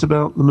you a bit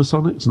about the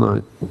Masonic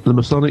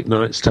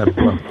Knights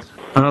Templar.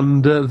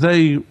 And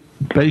they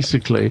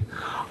basically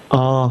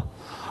are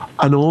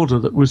an order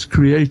that was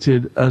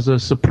created as a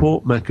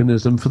support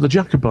mechanism for the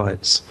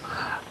Jacobites.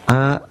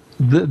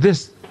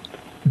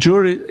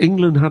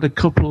 England had a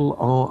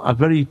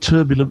very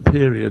turbulent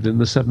period in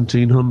the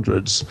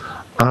 1700s,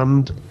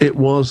 and it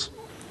was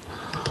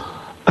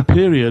a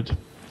period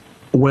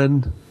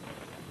when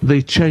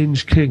they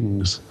changed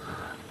kings.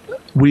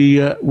 We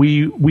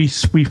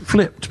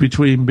flipped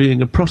between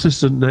being a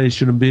Protestant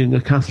nation and being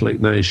a Catholic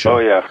nation. Oh,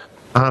 yeah.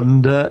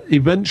 And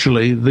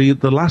eventually,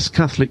 the last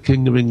Catholic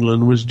king of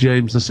England was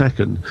James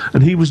II,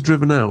 and he was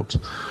driven out.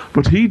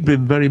 But he'd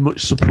been very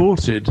much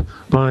supported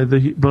by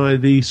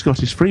the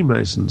Scottish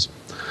Freemasons.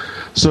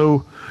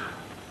 So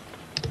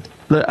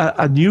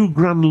a new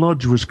Grand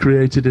Lodge was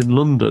created in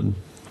London,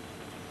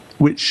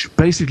 which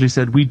basically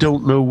said, we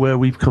don't know where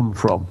we've come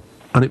from.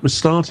 And it was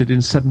started in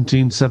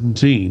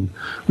 1717,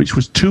 which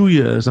was 2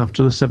 years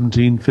after the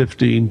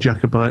 1715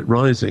 Jacobite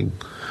Rising.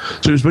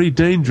 So it was very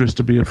dangerous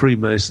to be a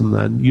Freemason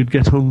then. You'd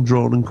get hung,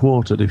 drawn and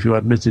quartered if you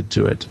admitted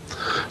to it.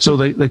 So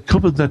they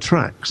covered their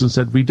tracks and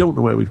said, we don't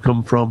know where we've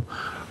come from.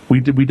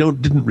 We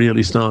didn't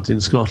really start in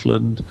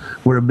Scotland.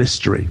 We're a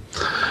mystery.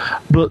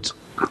 But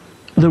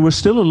there were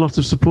still a lot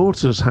of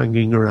supporters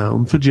hanging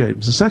around for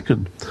James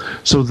II.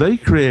 So they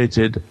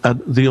created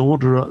the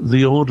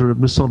order of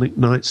Masonic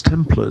Knights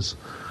Templars.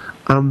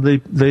 And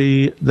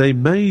they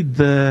made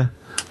their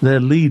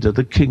leader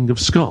the King of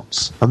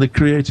Scots, and they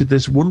created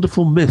this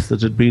wonderful myth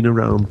that had been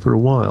around for a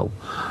while,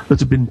 that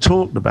had been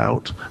talked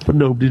about, but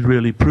nobody had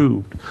really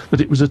proved,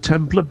 that it was a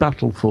Templar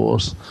battle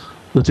force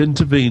that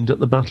intervened at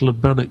the Battle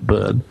of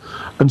Bannockburn,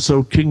 and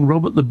so King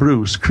Robert the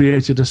Bruce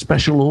created a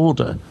special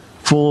order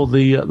for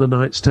the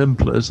Knights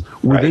Templars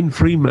within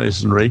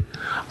Freemasonry,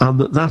 and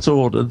that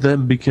order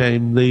then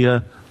became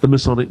the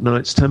Masonic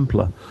Knights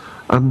Templar.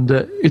 And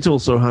it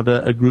also had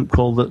a group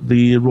called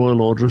the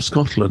Royal Order of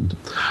Scotland.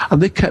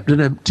 And they kept an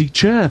empty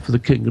chair for the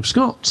King of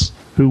Scots,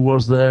 who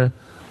was their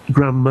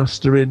Grand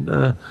Master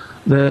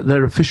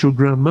their official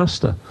Grand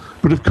Master.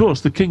 But of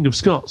course, the King of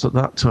Scots at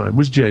that time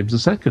was James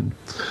II.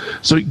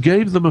 So it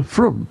gave them a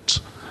front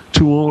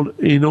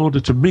in order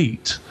to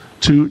meet,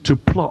 to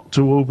plot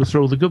to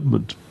overthrow the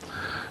government.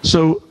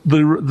 So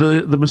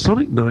the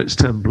Masonic Knights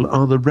Templar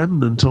are the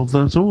remnant of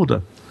that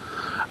order.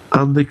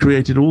 And they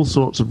created all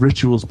sorts of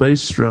rituals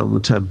based around the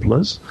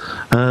Templars.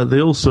 They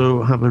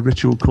also have a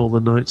ritual called the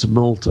Knights of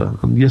Malta.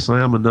 And yes,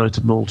 I am a Knight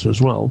of Malta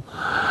as well.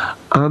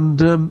 And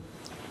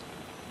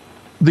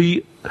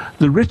the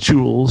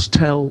rituals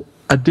tell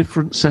a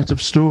different set of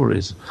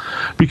stories.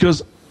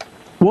 Because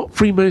what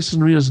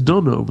Freemasonry has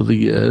done over the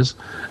years,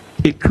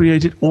 it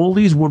created all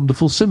these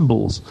wonderful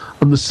symbols.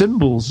 And the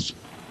symbols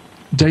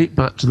date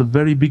back to the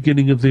very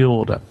beginning of the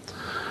order.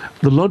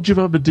 The Lodge of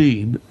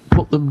Aberdeen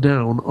put them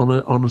down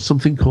on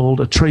something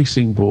called a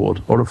tracing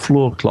board or a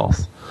floor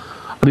cloth,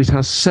 and it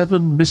has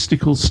 7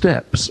 mystical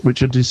steps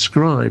which are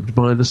described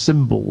by the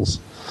symbols,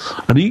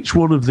 and each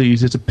one of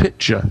these is a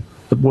picture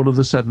of one of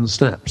the 7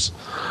 steps.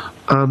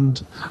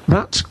 And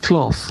that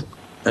cloth,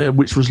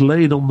 which was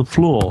laid on the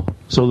floor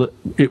so that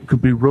it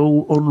could be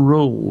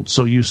unrolled,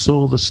 so you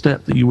saw the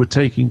step that you were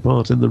taking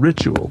part in the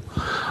ritual,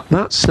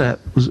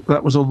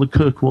 that was on the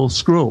Kirkwall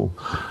scroll,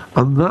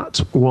 and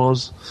that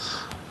was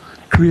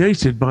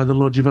created by the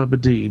Lodge of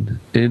Aberdeen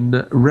in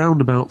round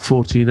about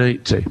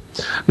 1480.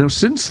 Now,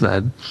 since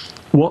then,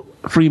 what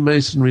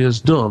Freemasonry has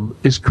done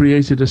is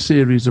created a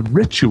series of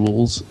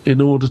rituals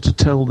in order to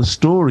tell the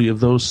story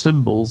of those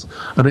symbols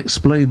and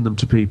explain them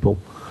to people.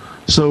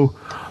 So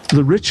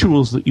the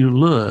rituals that you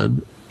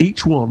learn,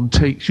 each one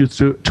takes you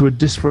to a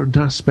different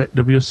aspect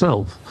of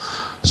yourself.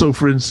 So,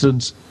 for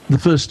instance, the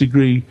first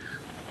degree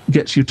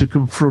gets you to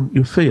confront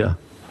your fear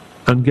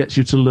and gets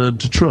you to learn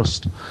to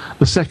trust.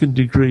 The second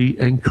degree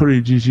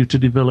encourages you to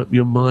develop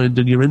your mind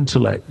and your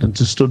intellect and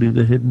to study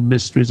the hidden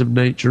mysteries of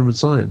nature and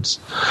science.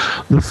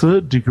 The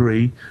third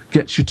degree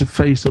gets you to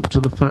face up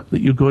to the fact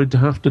that you're going to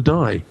have to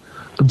die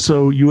And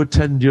so you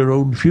attend your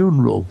own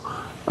funeral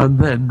and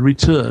then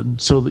return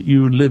so that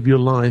you live your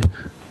life,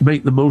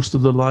 make the most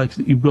of the life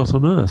that you've got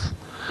on earth.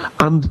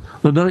 And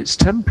the Knights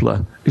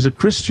Templar is a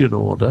Christian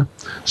order,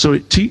 so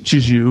it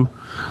teaches you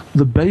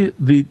the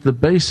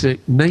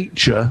basic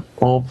nature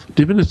of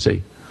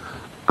divinity.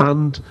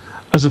 And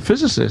as a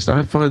physicist,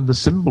 I find the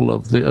symbol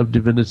of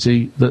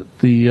divinity that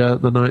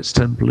the Knights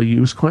Templar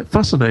use quite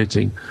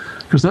fascinating,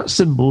 because that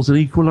symbol's an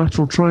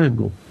equilateral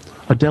triangle,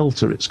 a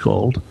delta it's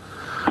called.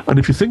 And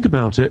if you think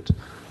about it,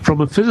 from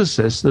a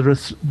physicist, there are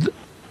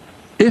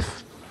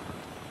if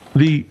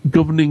the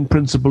governing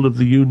principle of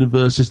the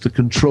universe is the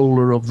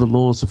controller of the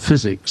laws of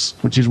physics,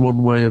 which is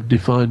one way of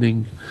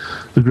defining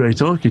the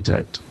great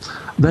architect,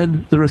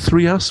 then there are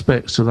three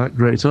aspects to that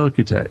great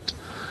architect.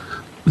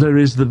 There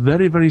is the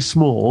very, very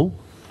small,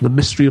 the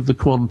mystery of the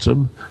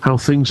quantum, how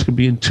things can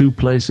be in two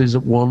places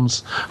at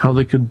once, how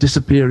they can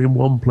disappear in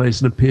one place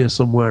and appear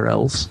somewhere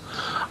else.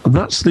 And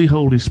that's the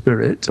Holy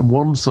Spirit on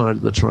one side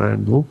of the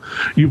triangle.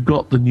 You've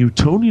got the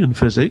Newtonian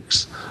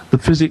physics, the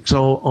physics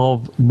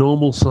of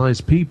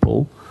normal-sized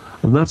people,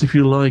 and that, if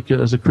you like,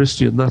 as a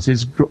Christian, that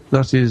is God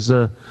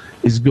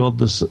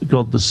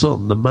the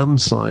Son, the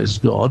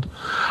man-sized God.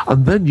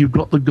 And then you've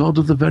got the God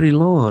of the very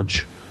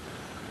large,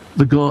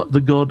 the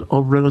God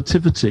of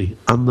relativity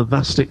and the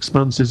vast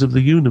expanses of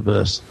the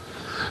universe.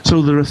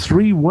 So there are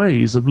three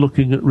ways of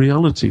looking at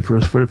reality for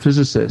a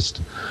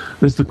physicist.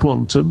 There's the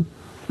quantum,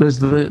 there's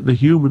the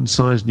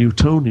human-sized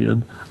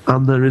Newtonian,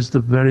 and there is the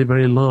very,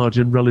 very large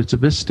and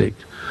relativistic.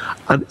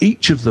 And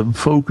each of them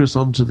focus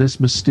onto this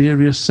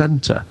mysterious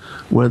centre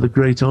where the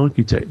great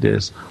architect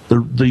is,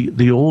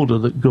 the order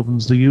that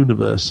governs the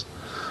universe.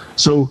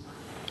 So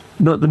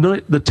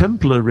the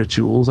Templar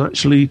rituals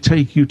actually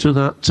take you to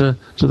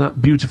that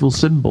beautiful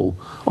symbol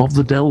of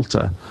the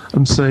delta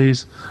and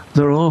says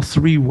there are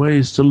three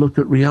ways to look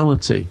at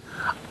reality,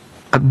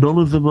 and none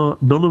of them are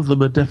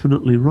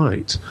definitely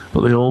right,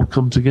 but they all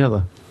come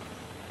together.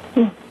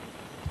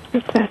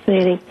 That's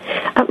fascinating.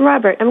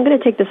 Robert, I'm going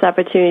to take this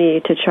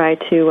opportunity to try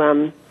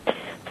to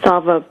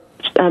solve a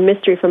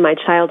mystery from my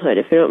childhood,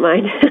 if you don't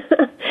mind.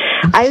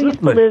 I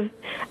used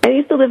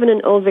to live in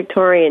an old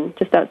Victorian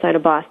just outside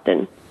of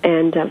Boston,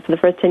 and for the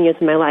first 10 years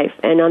of my life.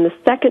 And on the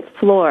second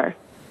floor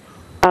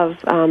of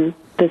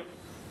this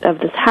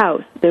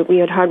house, that we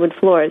had hardwood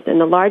floors, in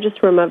the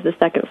largest room of the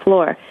second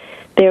floor,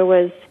 there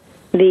was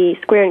the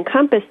square and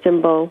compass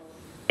symbol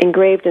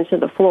engraved into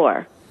the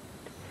floor.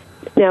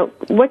 Now,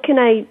 what can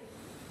I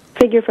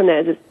figure from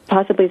that? Is it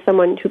possibly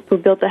someone who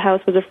built the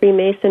house was a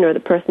Freemason, or the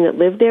person that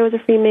lived there was a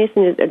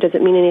Freemason? Or does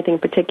it mean anything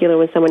particular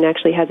when someone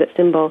actually has that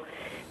symbol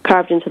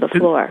carved into the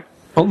floor?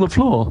 On the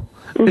floor?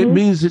 Mm-hmm.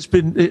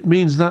 It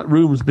means that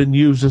room's been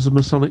used as a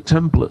Masonic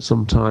temple at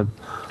some time.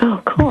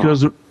 Oh, cool.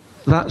 Because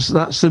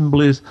that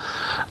symbol is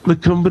the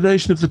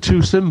combination of the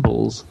two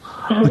symbols.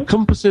 Uh-huh. The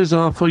compasses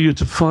are for you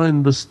to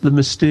find the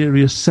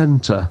mysterious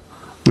centre,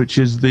 which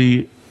is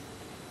the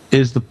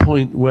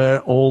point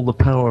where all the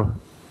power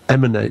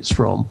emanates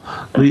from.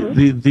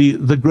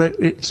 The great,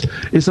 it's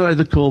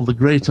either called the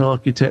great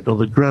architect or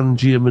the grand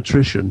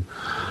geometrician,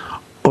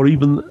 or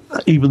even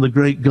the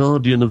great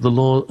guardian of the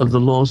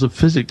laws of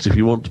physics, if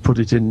you want to put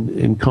it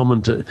in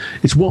common.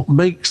 It's what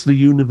makes the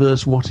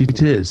universe what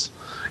it is.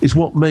 It's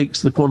what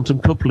makes the quantum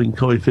coupling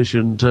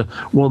coefficient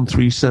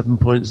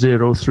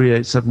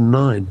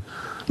 137.03879,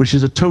 which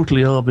is a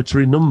totally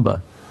arbitrary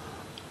number.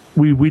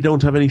 We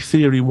don't have any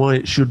theory why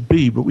it should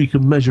be, but we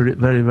can measure it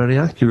very, very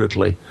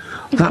accurately.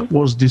 That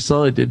was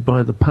decided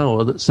by the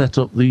power that set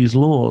up these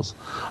laws,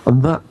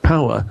 and that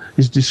power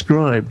is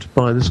described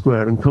by the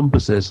square and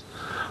compasses.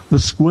 The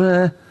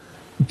square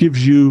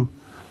gives you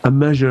a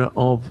measure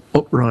of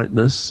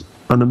uprightness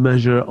and a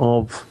measure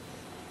of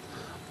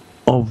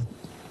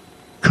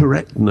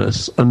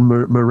correctness and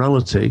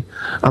morality,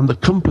 and the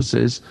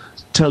compasses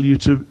tell you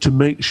to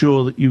make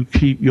sure that you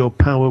keep your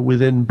power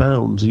within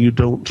bounds, and you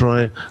don't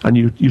try, and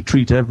you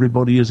treat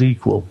everybody as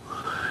equal.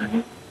 Mm-hmm.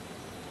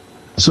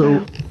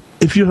 So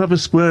if you have a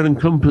square and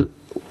compass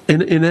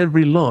in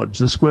every lodge,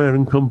 the square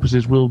and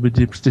compasses will be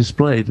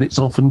displayed, and it's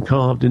often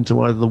carved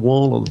into either the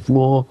wall or the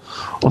floor,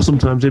 or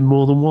sometimes in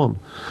more than one.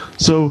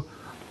 So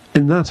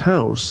in that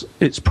house,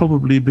 it's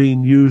probably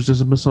been used as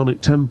a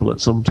Masonic temple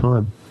at some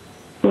time.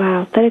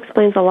 Wow, that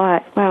explains a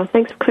lot. Wow,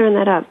 thanks for clearing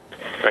that up.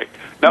 Right.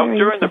 Now,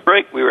 during the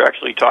break, we were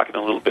actually talking a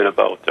little bit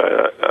about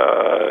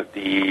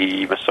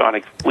the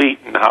Masonic fleet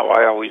and how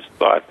I always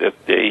thought that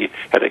they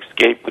had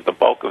escaped with the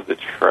bulk of the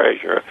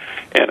treasure.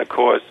 And, of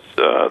course,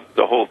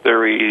 the whole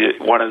theory,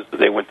 one is that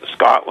they went to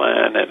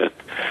Scotland, and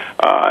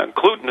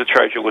including the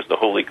treasure was the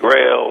Holy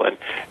Grail,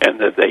 and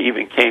that they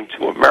even came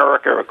to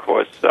America. Of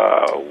course,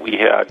 we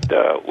had,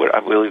 what I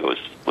believe was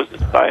it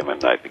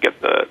Simon? I forget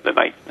the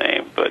knight's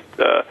name, but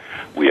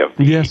we have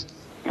the... Yes.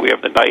 We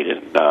have the knight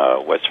in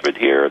Westford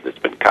here that's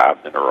been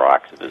carved in the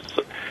rocks.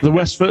 The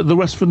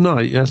Westford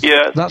Knight, yes.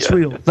 Yes, that's yes,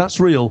 real. yes. That's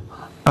real,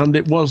 and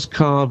it was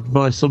carved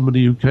by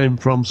somebody who came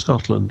from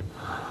Scotland.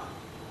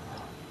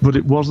 But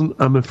it wasn't.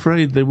 I'm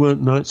afraid they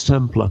weren't Knights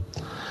Templar.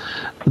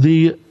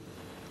 The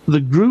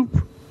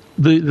group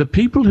the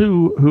people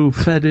who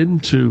fed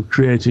into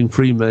creating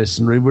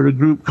Freemasonry were a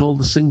group called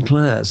the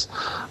Sinclairs,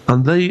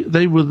 and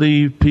they were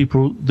the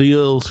people, the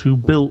earls who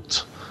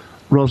built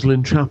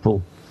Roslin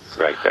Chapel.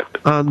 Right.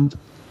 And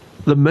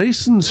the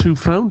Masons who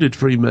founded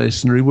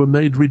Freemasonry were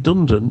made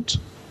redundant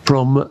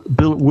from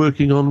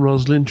working on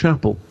Roslin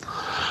Chapel.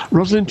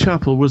 Roslin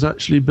Chapel was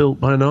actually built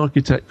by an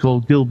architect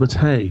called Gilbert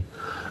Hay,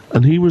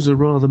 and he was a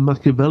rather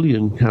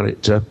Machiavellian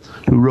character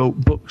who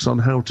wrote books on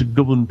how to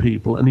govern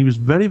people, and he was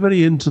very,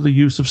 very into the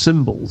use of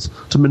symbols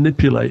to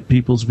manipulate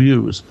people's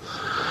views.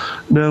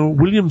 Now,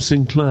 William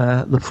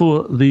Sinclair, the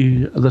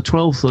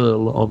 12th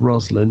Earl of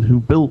Roslin, who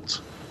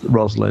built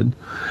Roslin,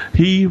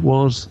 he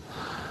was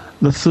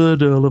the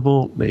 3rd Earl of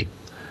Orkney.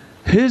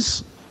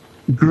 His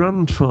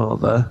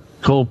grandfather,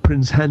 called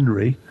Prince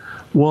Henry,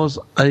 was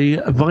a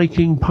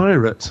Viking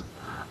pirate,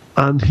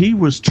 and he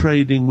was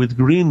trading with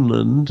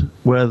Greenland,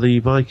 where the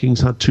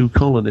Vikings had 2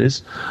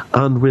 colonies,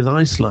 and with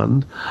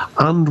Iceland,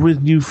 and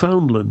with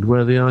Newfoundland,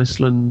 where the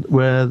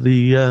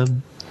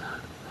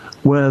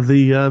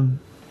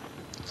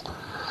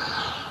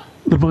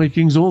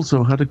Vikings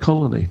also had a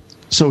colony.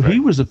 So he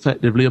was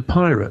effectively a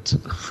pirate,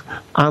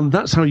 and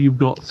that's how you've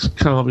got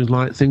carvings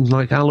like things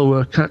like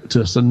aloe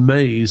cactus and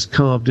maize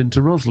carved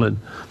into Roslin,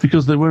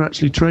 because they were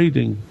actually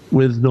trading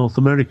with North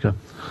America.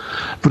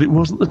 But it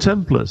wasn't the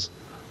Templars.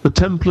 The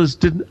Templars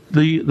didn't.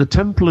 The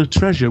Templar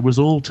treasure was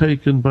all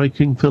taken by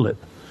King Philip.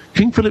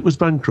 King Philip was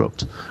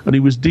bankrupt, and he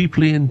was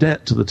deeply in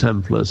debt to the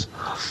Templars.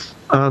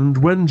 And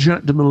when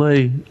Jacques de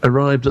Molay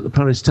arrived at the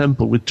Paris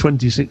Temple with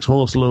 26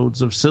 horse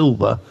loads of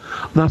silver,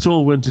 that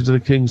all went into the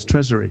king's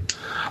treasury.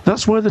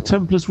 That's why the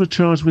Templars were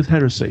charged with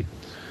heresy.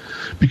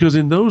 Because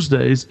in those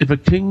days, if a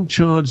king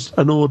charged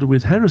an order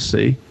with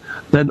heresy,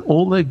 then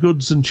all their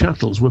goods and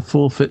chattels were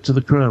forfeit to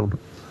the crown.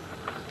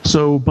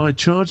 So by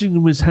charging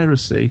him with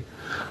heresy,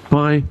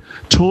 by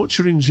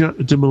torturing Jacques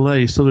de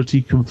Molay so that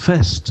he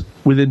confessed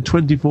within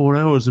 24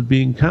 hours of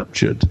being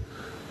captured,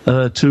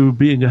 to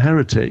being a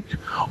heretic,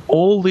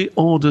 all the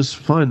orders'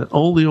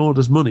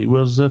 money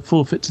was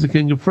forfeit to the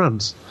King of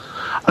France,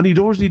 and he'd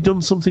already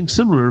done something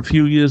similar a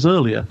few years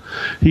earlier.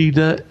 He'd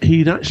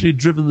actually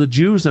driven the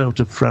Jews out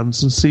of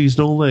France and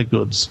seized all their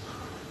goods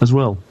as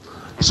well.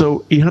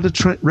 So he had a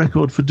track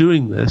record for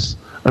doing this,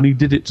 and he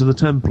did it to the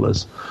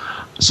Templars.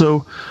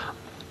 So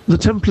the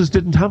Templars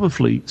didn't have a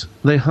fleet.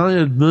 They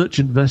hired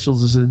merchant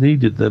vessels as they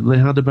needed them. They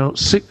had about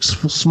 6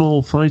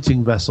 small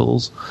fighting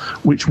vessels,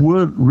 which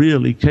weren't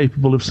really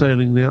capable of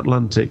sailing the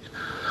Atlantic.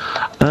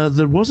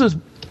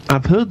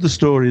 I've heard the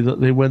story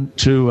that they went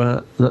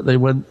to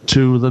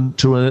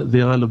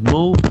the Isle of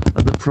Mull,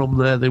 and that from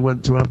there they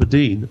went to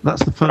Aberdeen.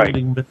 That's the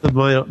founding myth of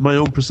my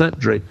own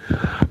preceptory.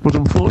 But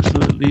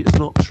unfortunately, it's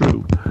not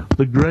true.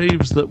 The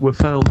graves that were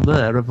found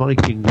there are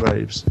Viking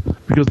graves,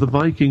 because the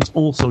Vikings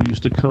also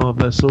used to carve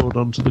their sword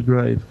onto the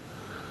grave.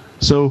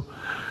 So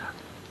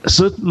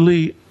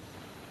certainly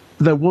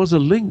there was a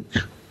link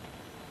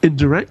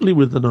indirectly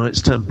with the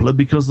Knights Templar,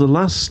 because the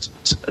last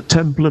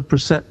Templar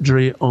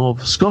preceptory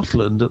of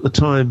Scotland at the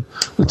time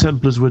the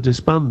Templars were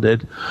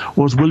disbanded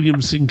was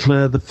William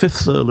Sinclair, the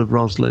 5th Earl of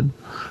Roslin,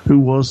 who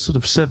was sort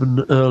of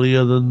 7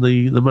 earlier than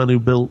the man who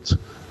built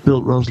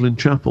Roslin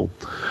Chapel.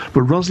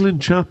 But Roslin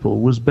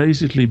Chapel was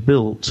basically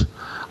built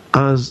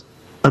as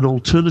an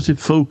alternative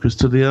focus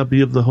to the Abbey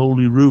of the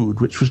Holy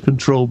Rood, which was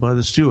controlled by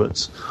the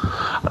Stuarts.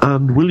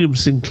 And William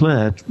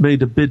Sinclair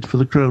made a bid for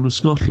the Crown of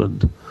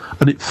Scotland,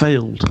 and it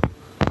failed,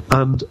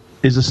 and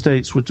his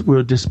estates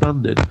were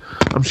disbanded.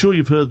 I'm sure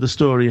you've heard the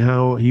story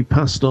how he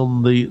passed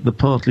on the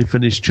partly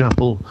finished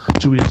chapel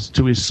to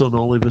his son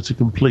Oliver to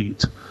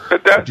complete.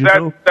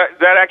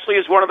 That actually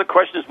is one of the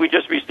questions we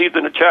just received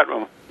in the chat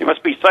room. You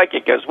must be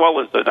psychic as well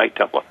as the Knight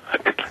Templar.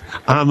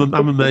 I'm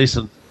a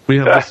Mason. We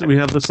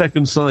have the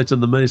second sight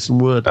and the Mason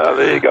word. Oh,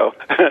 there you go.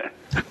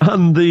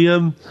 And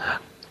the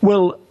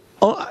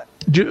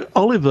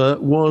Oliver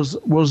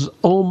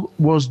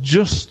was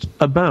just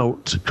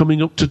about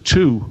coming up to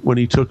 2 when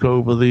he took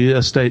over the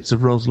estates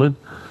of Roslin.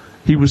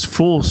 He was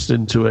forced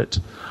into it.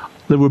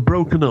 They were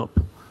broken up.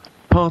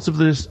 Part of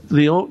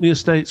the Orkney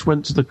estates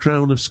went to the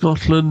Crown of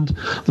Scotland.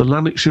 The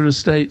Lanarkshire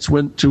estates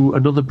went to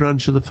another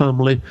branch of the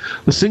family.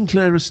 The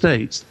Sinclair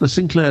estates, the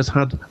Sinclairs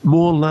had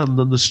more land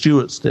than the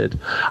Stuarts did,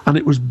 and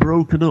it was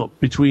broken up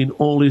between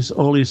all his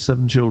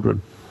 7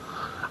 children.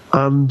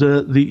 And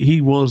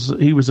he was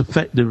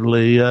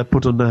effectively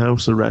put under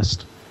house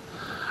arrest.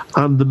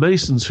 And the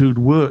Masons who'd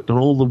worked on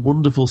all the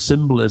wonderful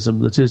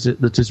symbolism that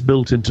is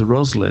built into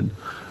Roslin,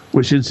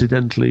 which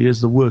incidentally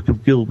is the work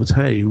of Gilbert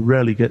Hay, who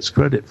rarely gets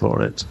credit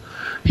for it,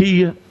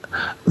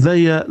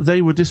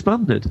 they were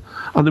disbanded,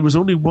 and there was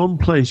only one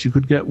place you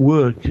could get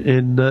work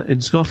in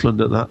Scotland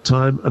at that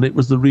time, and it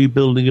was the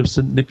rebuilding of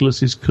St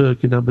Nicholas's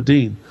Kirk in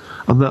Aberdeen,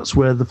 and that's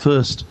where the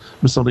first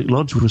Masonic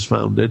Lodge was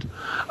founded,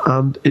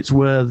 and it's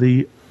where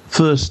the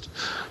first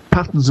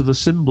patterns of the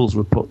symbols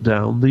were put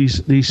down,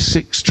 these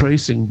 6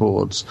 tracing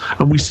boards,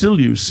 and we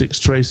still use 6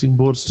 tracing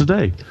boards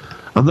today.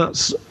 And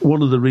that's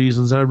one of the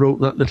reasons I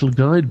wrote that little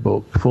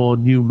guidebook for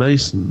new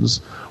Masons,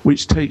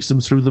 which takes them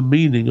through the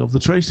meaning of the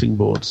tracing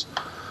boards.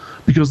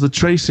 because the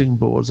tracing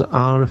boards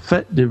are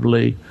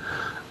effectively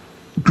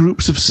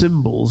groups of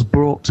symbols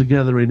brought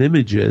together in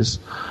images,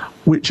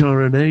 which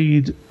are an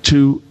aid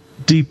to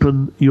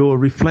deepen your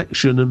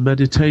reflection and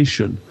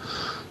meditation.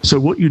 So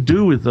what you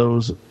do with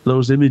those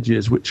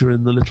images, which are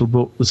in the little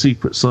book, The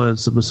Secret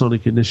Science of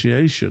Masonic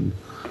Initiation,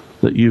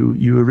 that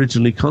you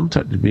originally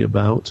contacted me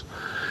about,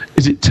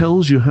 is it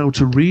tells you how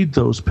to read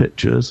those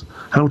pictures,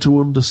 how to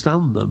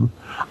understand them,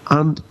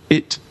 and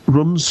it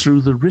runs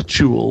through the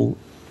ritual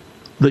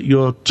that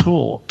you're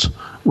taught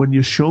when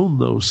you're shown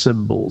those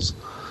symbols.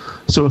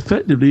 So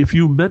effectively, if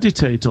you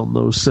meditate on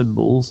those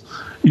symbols,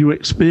 you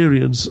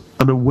experience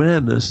an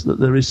awareness that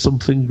there is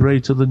something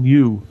greater than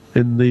you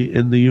in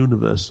the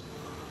universe.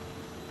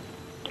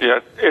 Yeah,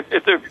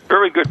 it's a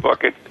very good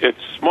book. It's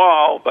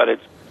small, but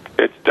it's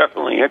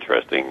definitely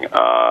interesting.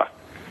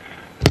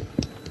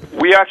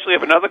 We actually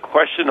have another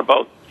question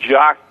about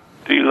Jacques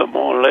de la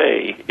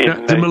Molay.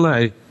 Jacques de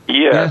Molay.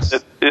 Yes.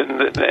 And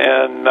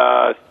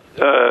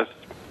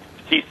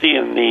CC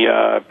in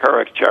the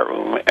Parex chat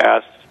room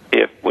asked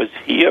was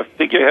he a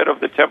figurehead of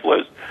the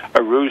Templars,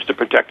 a ruse to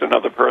protect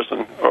another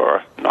person,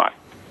 or not?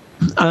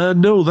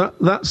 No,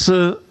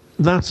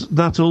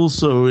 that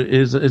also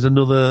is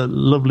another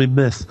lovely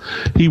myth.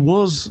 He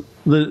was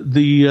the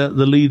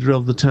leader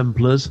of the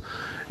Templars.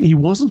 He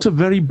wasn't a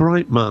very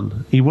bright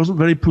man. He wasn't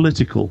very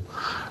political,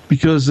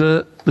 because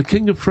the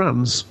King of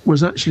France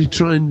was actually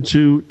trying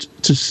to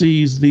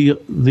seize the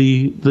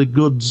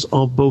goods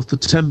of both the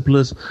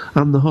Templars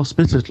and the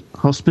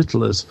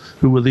Hospitallers,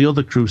 who were the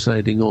other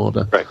crusading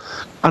order. Right.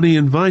 And he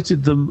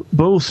invited them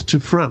both to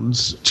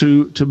France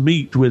to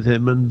meet with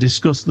him and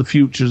discuss the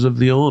futures of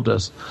the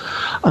orders.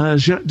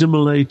 Jacques de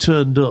Molay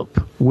turned up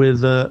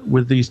with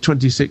these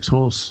 26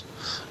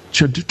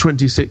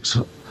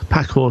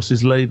 pack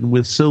horses laden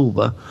with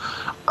silver,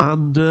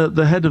 and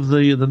the head of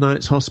the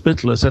Knights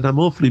Hospitaller said, "I'm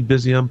awfully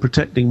busy, I'm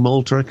protecting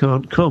Malta, I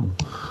can't come."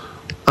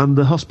 And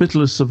the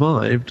Hospitallers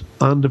survived,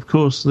 and of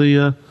course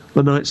the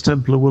Knights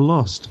Templar were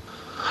lost.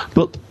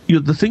 But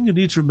the thing you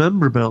need to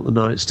remember about the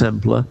Knights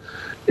Templar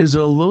is,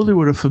 although they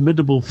were a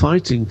formidable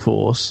fighting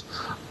force,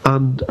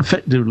 and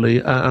effectively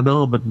an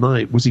armoured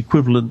knight was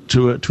equivalent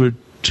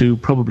to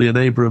probably an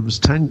Abrams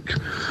tank,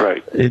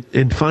 right,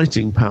 in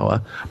fighting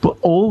power, but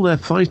all their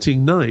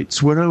fighting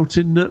knights were out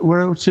in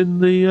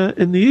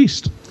the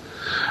east.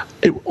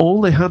 All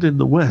they had in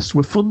the west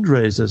were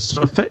fundraisers.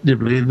 So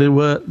effectively, there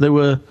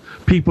were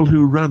people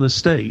who ran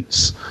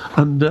estates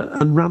and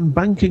ran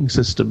banking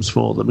systems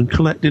for them and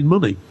collected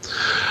money.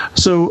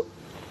 So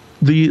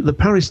the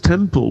Paris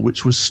Temple,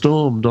 which was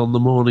stormed on the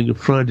morning of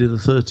Friday the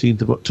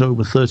 13th of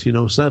October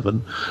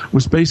 1307,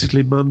 was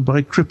basically manned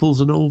by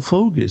cripples and old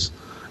fogies.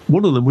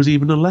 One of them was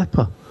even a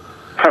leper.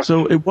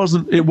 So it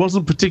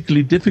wasn't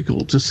particularly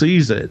difficult to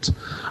seize it.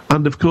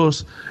 And of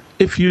course,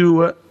 if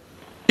you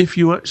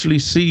actually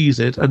seize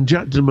it, and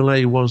Jacques de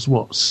Molay was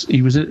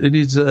he was in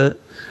his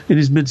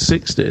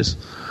mid-60s.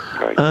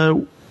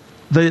 Right.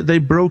 They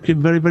broke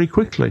him very, very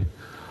quickly.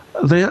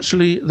 They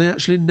actually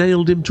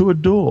nailed him to a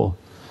door.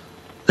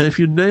 And if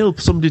you nail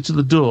somebody to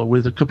the door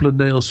with a couple of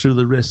nails through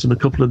the wrist and a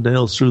couple of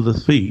nails through the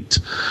feet,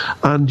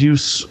 and you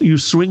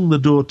swing the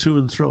door to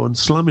and fro and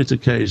slam it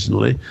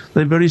occasionally,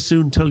 they very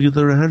soon tell you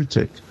they're a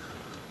heretic.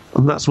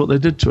 And that's what they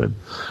did to him.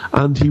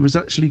 And he was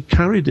actually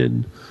carried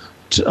in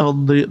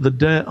on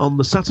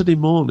the Saturday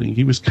morning.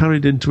 He was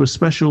carried into a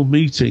special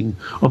meeting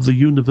of the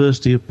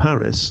University of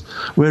Paris,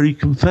 where he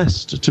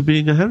confessed to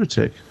being a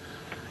heretic.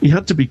 He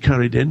had to be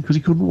carried in because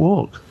he couldn't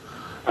walk.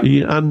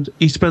 And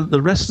he spent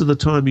the rest of the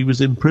time he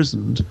was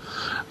imprisoned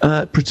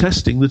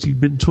protesting that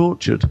he'd been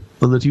tortured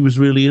and that he was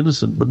really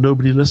innocent, but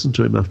nobody listened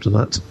to him after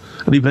that.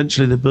 And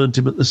eventually they burnt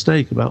him at the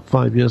stake about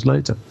 5 years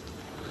later.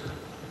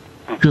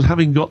 Because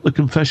having got the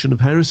confession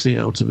of heresy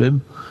out of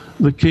him,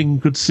 the king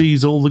could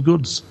seize all the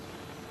goods.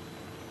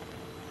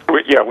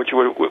 Yeah, which it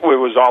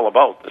was all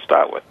about to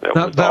start with.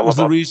 That was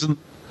the reason.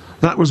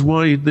 That was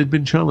why they'd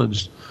been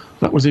challenged.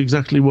 That was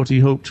exactly what he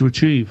hoped to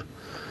achieve.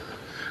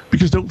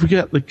 Because don't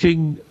forget, the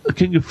King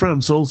of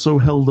France also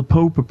held the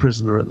Pope a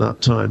prisoner at that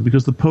time,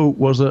 because the Pope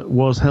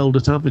was held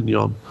at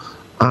Avignon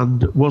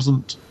and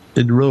wasn't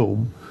in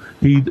Rome.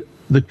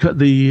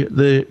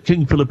 The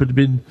King Philip had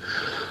been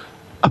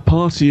a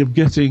party of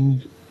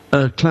getting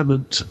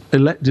Clement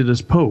elected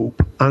as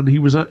Pope, and he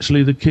was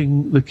actually the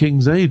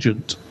king's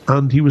agent,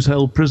 and he was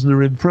held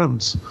prisoner in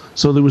France.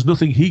 So there was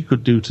nothing he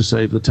could do to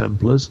save the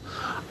Templars.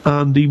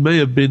 And he may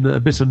have been a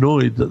bit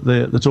annoyed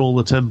that all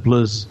the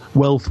Templars'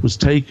 wealth was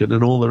taken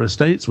and all their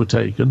estates were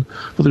taken,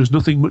 but there was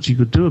nothing much he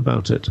could do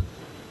about it.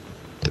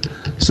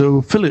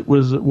 So Philip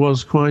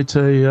was quite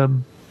a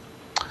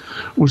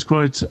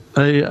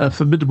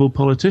formidable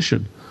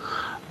politician.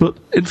 But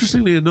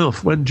interestingly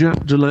enough, when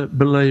Jacques de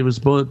Molay was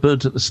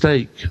burnt at the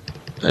stake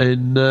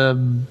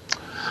in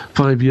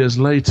 5 years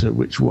later,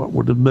 which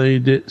would have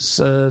made it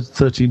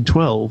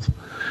 1312,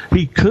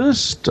 he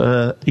cursed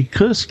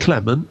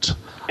Clement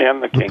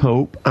and the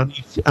Pope,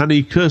 and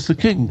he cursed the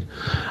king,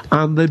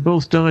 and they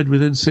both died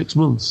within 6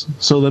 months.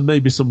 So there may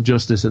be some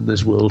justice in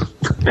this world.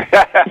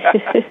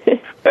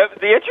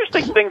 The The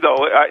interesting thing,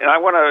 though,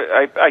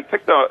 I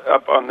picked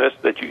up on this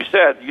that you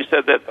said. You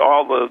said that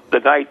all the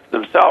knights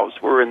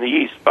themselves were in the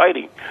East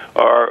fighting,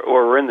 or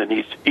were in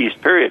the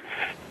East period.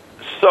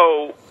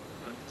 So,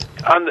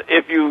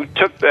 if you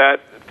took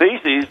that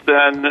thesis,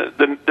 then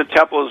the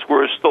Templars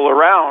were still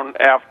around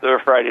after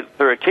Friday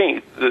the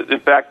 13th. In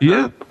fact,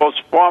 the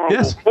most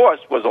formidable force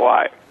was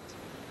alive.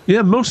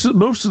 Yeah, most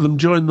of them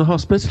joined the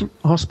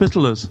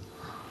Hospitallers.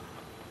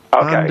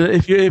 Okay. And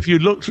if you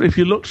look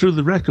through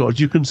the records,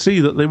 you can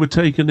see that they were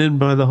taken in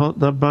by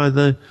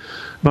the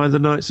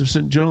Knights of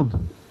St.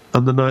 John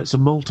and the Knights of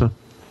Malta.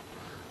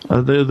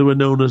 They were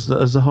known as the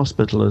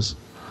Hospitallers.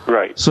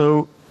 Right.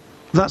 So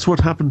that's what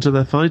happened to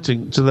their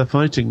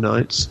fighting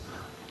knights.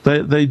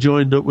 They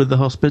joined up with the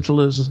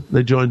Hospitallers.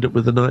 They joined up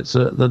with the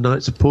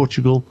Knights of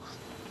Portugal.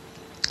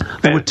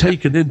 They were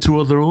taken into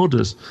other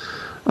orders.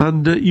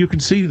 And you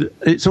can see that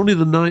it's only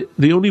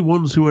the only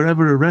ones who were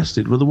ever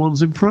arrested were the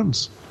ones in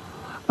France.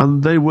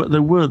 And there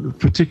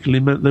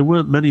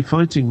weren't many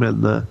fighting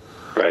men there.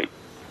 Right.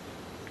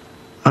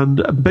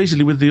 And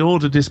basically, with the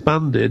order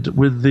disbanded,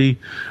 with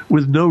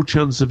no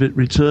chance of it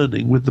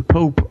returning, with the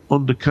Pope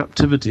under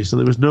captivity, so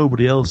there was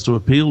nobody else to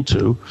appeal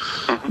to,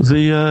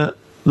 the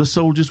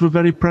soldiers were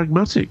very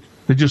pragmatic.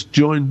 They just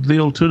joined the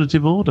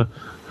alternative order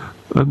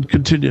and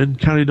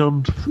carried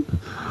on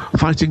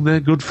fighting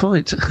their good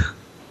fight.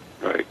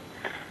 Right.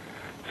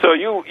 So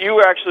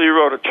you actually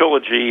wrote a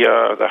trilogy.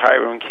 The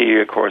Hiram Key,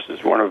 of course,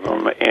 is one of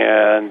them,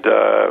 and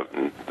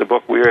the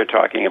book we are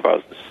talking about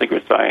is The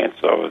Secret Science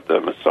of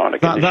the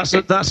Masonic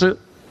Initiative.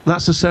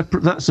 That's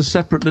a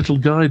separate little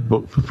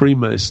guidebook for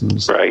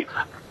Freemasons. Right.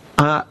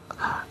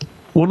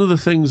 One of the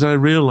things I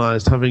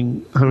realized,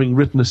 having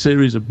written a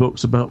series of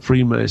books about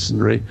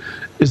Freemasonry,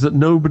 is that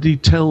nobody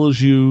tells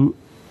you.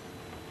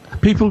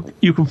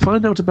 You can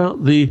find out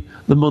about the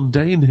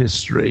mundane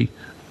history,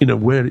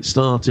 where it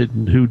started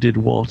and who did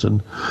what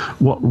and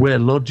where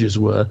lodges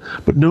were,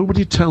 but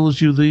nobody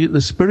tells you the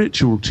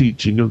spiritual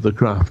teaching of the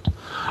craft.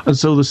 And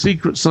so The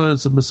Secret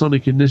Science of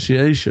Masonic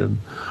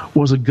Initiation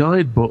was a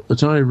guidebook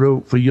that I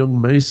wrote for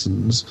young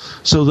Masons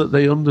so that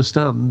they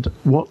understand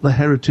what the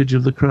heritage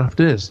of the craft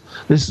is.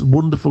 This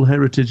wonderful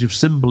heritage of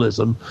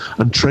symbolism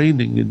and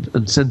training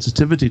and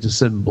sensitivity to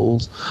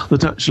symbols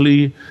that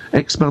actually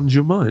expands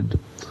your mind.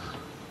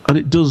 And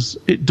it does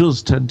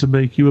tend to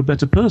make you a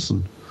better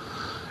person.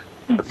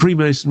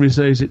 Freemasonry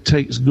says it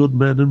takes good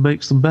men and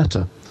makes them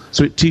better.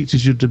 So it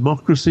teaches you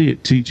democracy,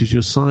 it teaches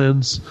you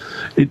science,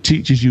 it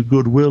teaches you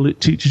goodwill,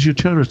 it teaches you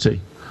charity.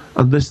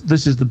 And this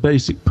is the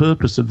basic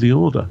purpose of the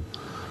order.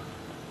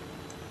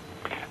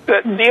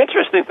 The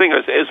interesting thing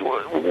is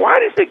why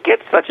does it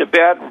get such a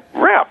bad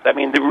rap? I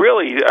mean,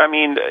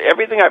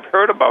 everything I've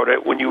heard about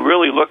it, when you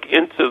really look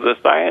into the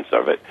science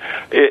of it,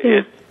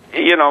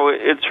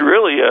 it's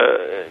really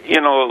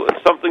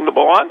something to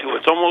belong to.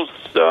 It's almost,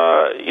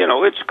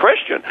 it's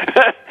Christian.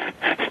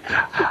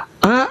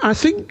 I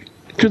think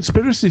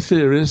conspiracy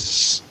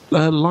theorists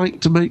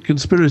like to make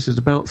conspiracies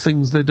about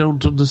things they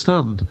don't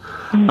understand.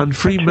 And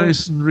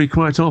Freemasonry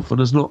quite often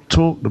has not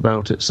talked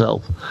about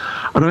itself.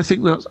 And I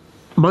think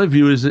my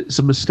view is it's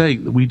a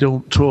mistake that we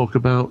don't talk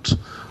about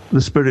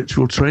the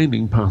spiritual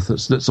training path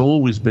that's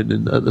always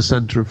been at the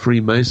centre of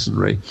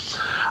Freemasonry.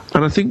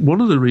 And I think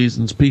one of the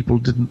reasons people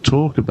didn't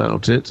talk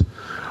about it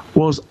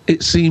was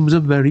it seems a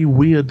very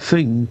weird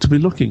thing to be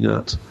looking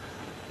at.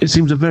 It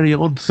seems a very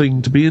odd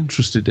thing to be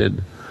interested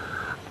in.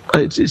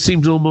 It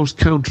seems almost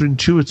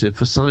counterintuitive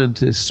for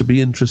scientists to be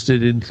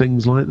interested in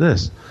things like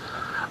this.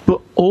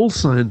 But all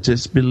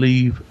scientists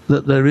believe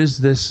that there is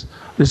this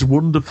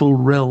wonderful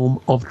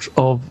realm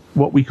of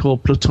what we call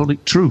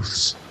Platonic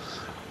truths.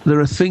 There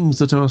are things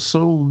that our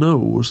soul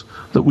knows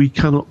that we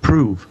cannot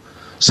prove.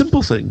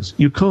 Simple things.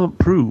 You can't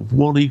prove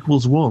 1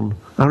 = 1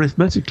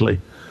 arithmetically.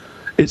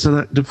 It's an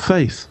act of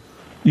faith.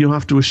 You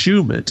have to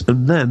assume it,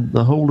 and then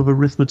the whole of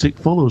arithmetic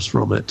follows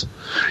from it.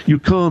 You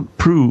can't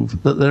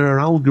prove that there are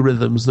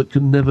algorithms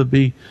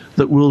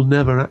that will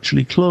never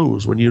actually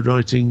close when you're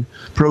writing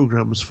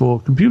programs for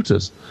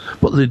computers.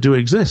 But they do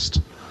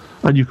exist,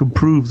 and you can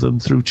prove them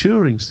through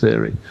Turing's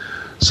theory.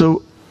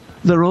 So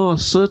there are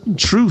certain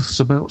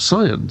truths about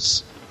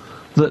science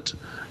that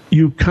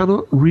you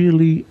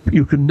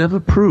can never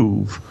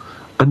prove,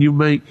 and you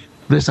make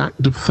this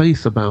act of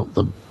faith about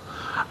them.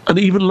 And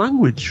even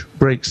language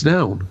breaks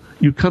down.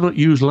 You cannot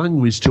use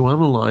language to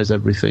analyze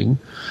everything,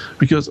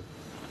 because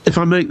if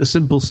I make the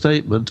simple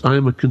statement, I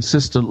am a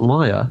consistent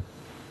liar,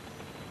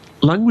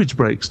 language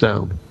breaks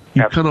down.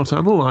 You cannot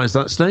analyze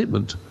that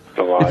statement.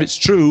 If it's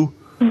true,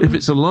 if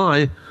it's a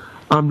lie,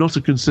 I'm not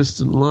a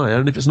consistent liar,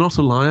 and if it's not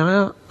a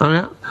lie,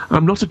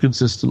 I'm not a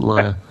consistent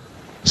liar.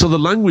 So the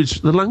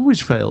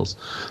language fails.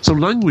 So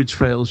language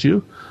fails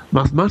you,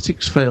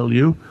 mathematics fail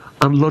you,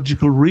 and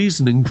logical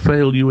reasoning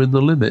fail you in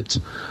the limit.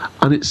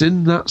 And it's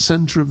in that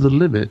centre of the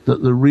limit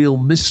that the real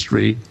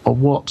mystery of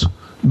what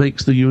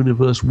makes the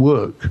universe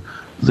work,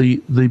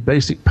 the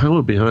basic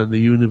power behind the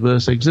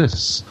universe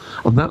exists.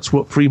 And that's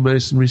what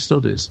Freemasonry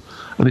studies.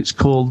 And it's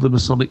called the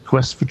Masonic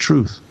Quest for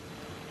Truth.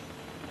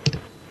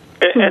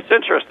 It's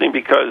interesting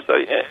because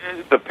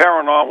the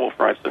paranormal,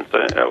 for instance,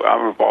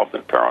 I'm involved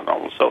in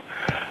paranormal, so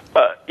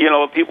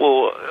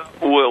people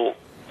will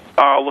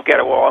look at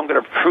it. Well, I'm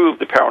going to prove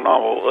the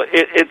paranormal.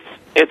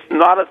 It's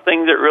not a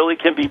thing that really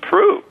can be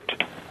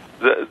proved.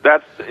 Go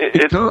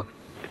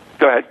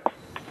ahead.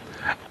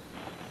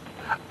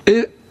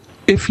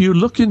 If you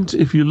look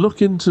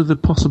into the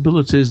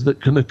possibilities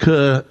that can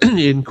occur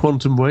in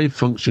quantum wave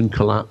function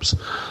collapse,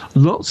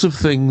 lots of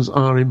things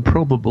are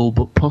improbable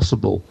but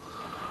possible.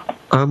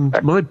 And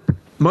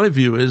my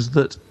view is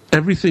that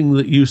everything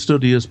that you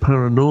study as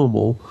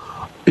paranormal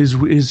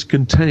is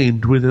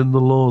contained within the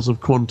laws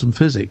of quantum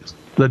physics.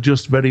 They're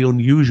just very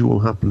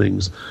unusual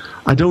happenings.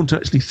 I don't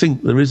actually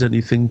think there is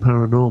anything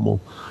paranormal.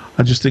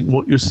 I just think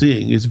what you're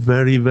seeing is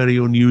very, very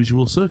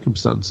unusual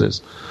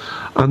circumstances.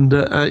 And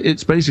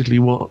it's basically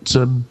what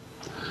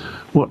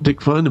Dick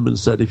Feynman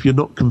said: if you're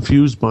not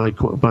confused by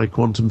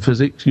quantum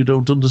physics, you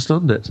don't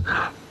understand it.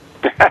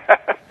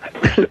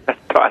 That's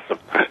awesome.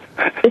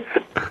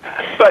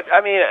 But,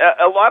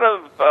 a lot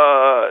of,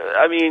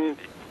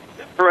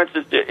 for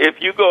instance,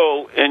 if you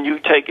go and you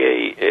take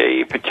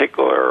a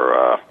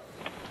particular,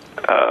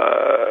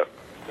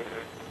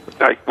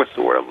 what's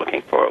the word I'm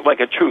looking for?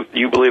 Like a truth.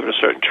 You believe in a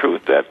certain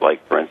truth that,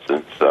 like, for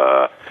instance,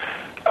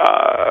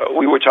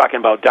 we were talking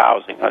about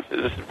dowsing. Let's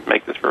just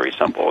make this very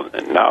simple.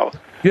 And now,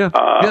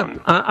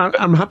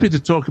 I'm happy to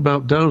talk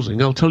about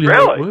dowsing. I'll tell you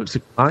really? how it works.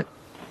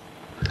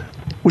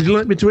 Would you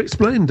like me to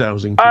explain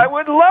dowsing? I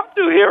would love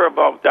to hear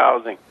about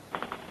dowsing.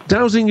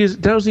 Dowsing is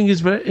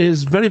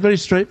very, very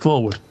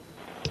straightforward.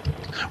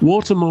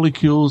 Water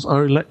molecules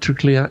are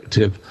electrically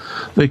active.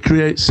 They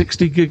create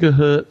 60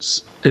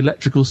 gigahertz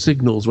electrical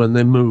signals when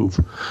they move.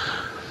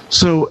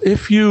 So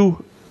if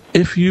you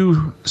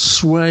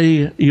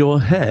sway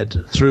your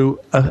head through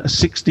a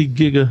 60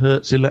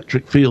 gigahertz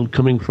electric field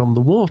coming from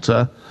the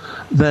water,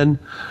 then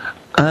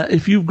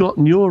if you've got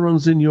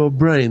neurons in your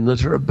brain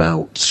that are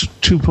about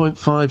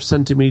 2.5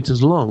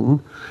 centimeters long,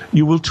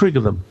 you will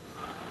trigger them.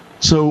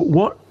 So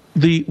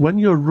when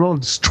your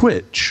rods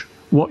twitch,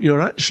 what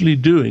you're actually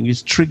doing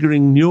is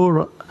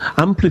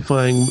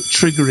amplifying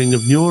triggering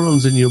of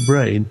neurons in your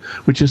brain,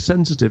 which are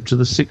sensitive to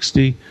the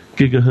 60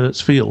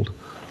 gigahertz field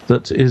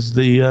that is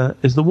the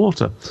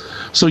water.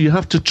 So you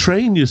have to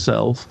train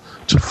yourself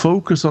to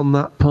focus on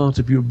that part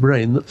of your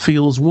brain that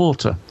feels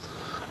water,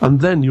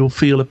 and then you'll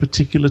feel a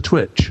particular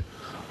twitch.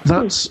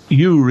 That's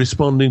you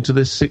responding to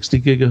this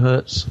 60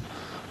 gigahertz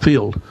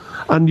field.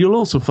 And you'll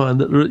also find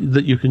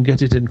that you can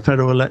get it in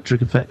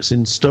ferroelectric effects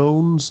in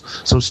stones.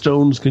 So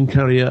stones can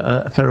carry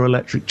a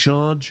ferroelectric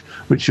charge,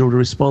 which you'll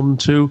respond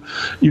to.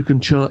 You can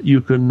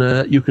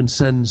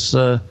sense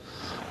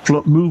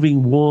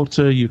moving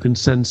water. You can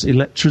sense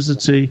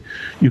electricity.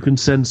 You can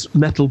sense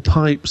metal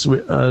pipes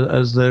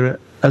as they're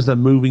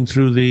moving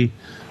through the.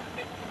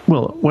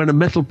 Well, when a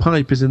metal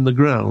pipe is in the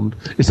ground,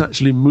 it's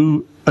actually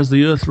as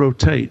the Earth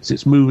rotates,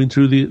 it's moving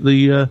through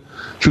the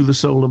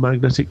solar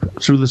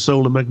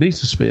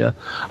magnetosphere,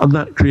 and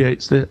that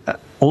creates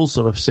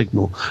also a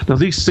signal. Now,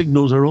 these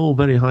signals are all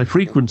very high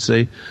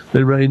frequency.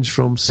 They range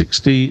from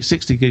 60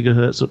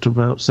 gigahertz up to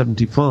about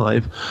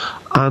 75,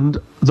 and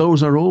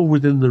those are all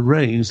within the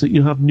range that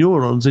you have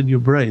neurons in your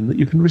brain that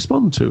you can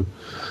respond to.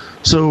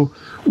 So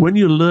when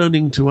you're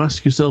learning to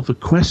ask yourself a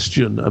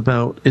question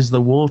about, is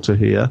there water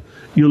here,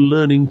 you're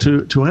learning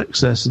to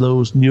access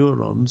those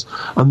neurons,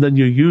 and then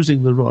you're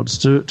using the rods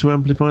to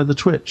amplify the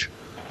twitch.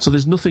 So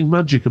there's nothing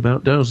magic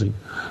about dowsing.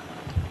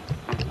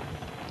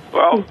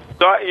 Well,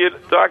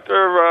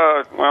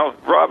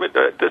 Robert,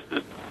 this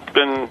has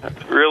been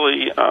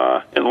really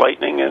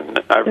enlightening, and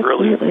I've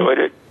really enjoyed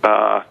it.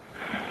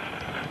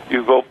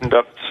 You've opened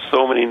up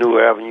so many new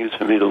avenues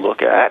for me to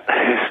look at,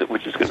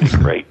 which is going to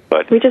be great.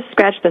 But we just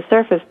scratched the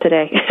surface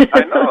today.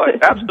 I know,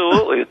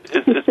 absolutely.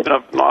 It's been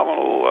a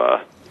phenomenal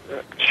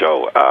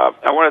show.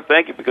 I want to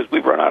thank you because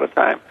we've run out of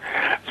time.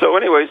 So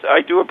anyways, I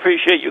do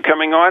appreciate you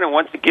coming on, and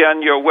once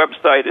again, your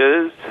website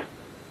is?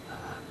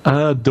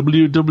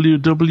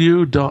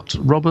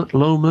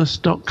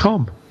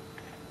 www.robertlomas.com.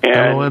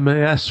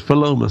 Lomas for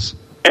Lomas.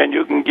 And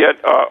you can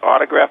get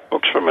autographed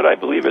books from it, I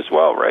believe, as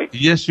well, right?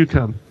 Yes, you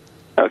can.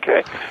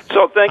 Okay.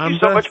 So thank you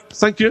so much.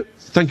 Thank you.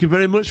 Thank you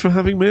very much for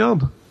having me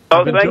on.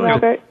 Oh, thank you,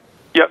 Robert.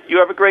 Yep. You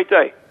have a great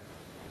day.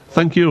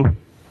 Thank you.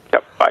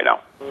 Yep. Bye now.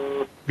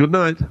 Good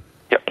night.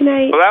 Yep. Good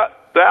night. Well,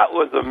 that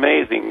was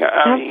amazing.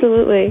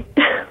 Absolutely.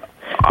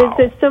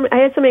 I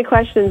had so many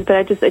questions,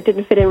 but it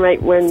didn't fit in right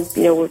when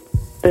with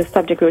the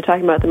subject we were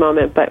talking about at the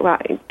moment. But wow,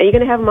 are you going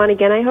to have him on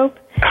again? I hope.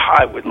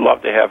 I would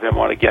love to have him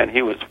on again.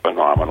 He was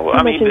phenomenal.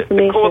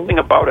 The cool thing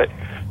about it,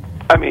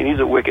 he's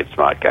a wicked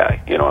smart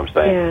guy. You know what I'm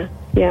saying?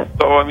 Yeah.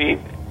 So,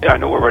 I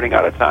know we're running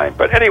out of time.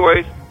 But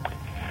anyways,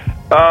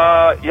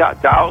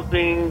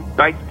 dowsing,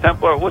 Knights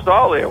Templar, it was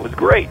all there. It was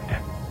great.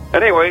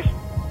 Anyways,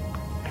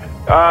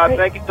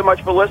 thank you so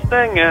much for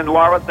listening. And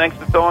Laura, thanks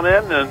for filling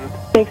in. And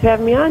thanks for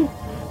having me on.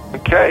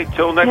 Okay,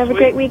 till next week. Have a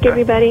great week,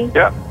 everybody.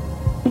 Yeah.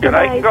 Good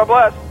night and God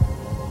bless.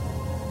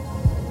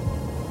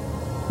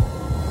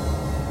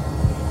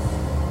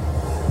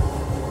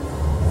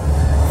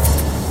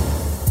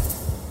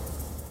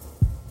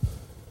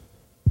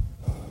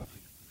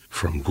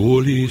 From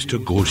goalies to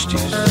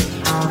ghosties,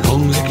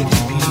 long-legged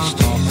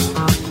beasties,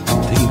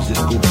 and things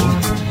that go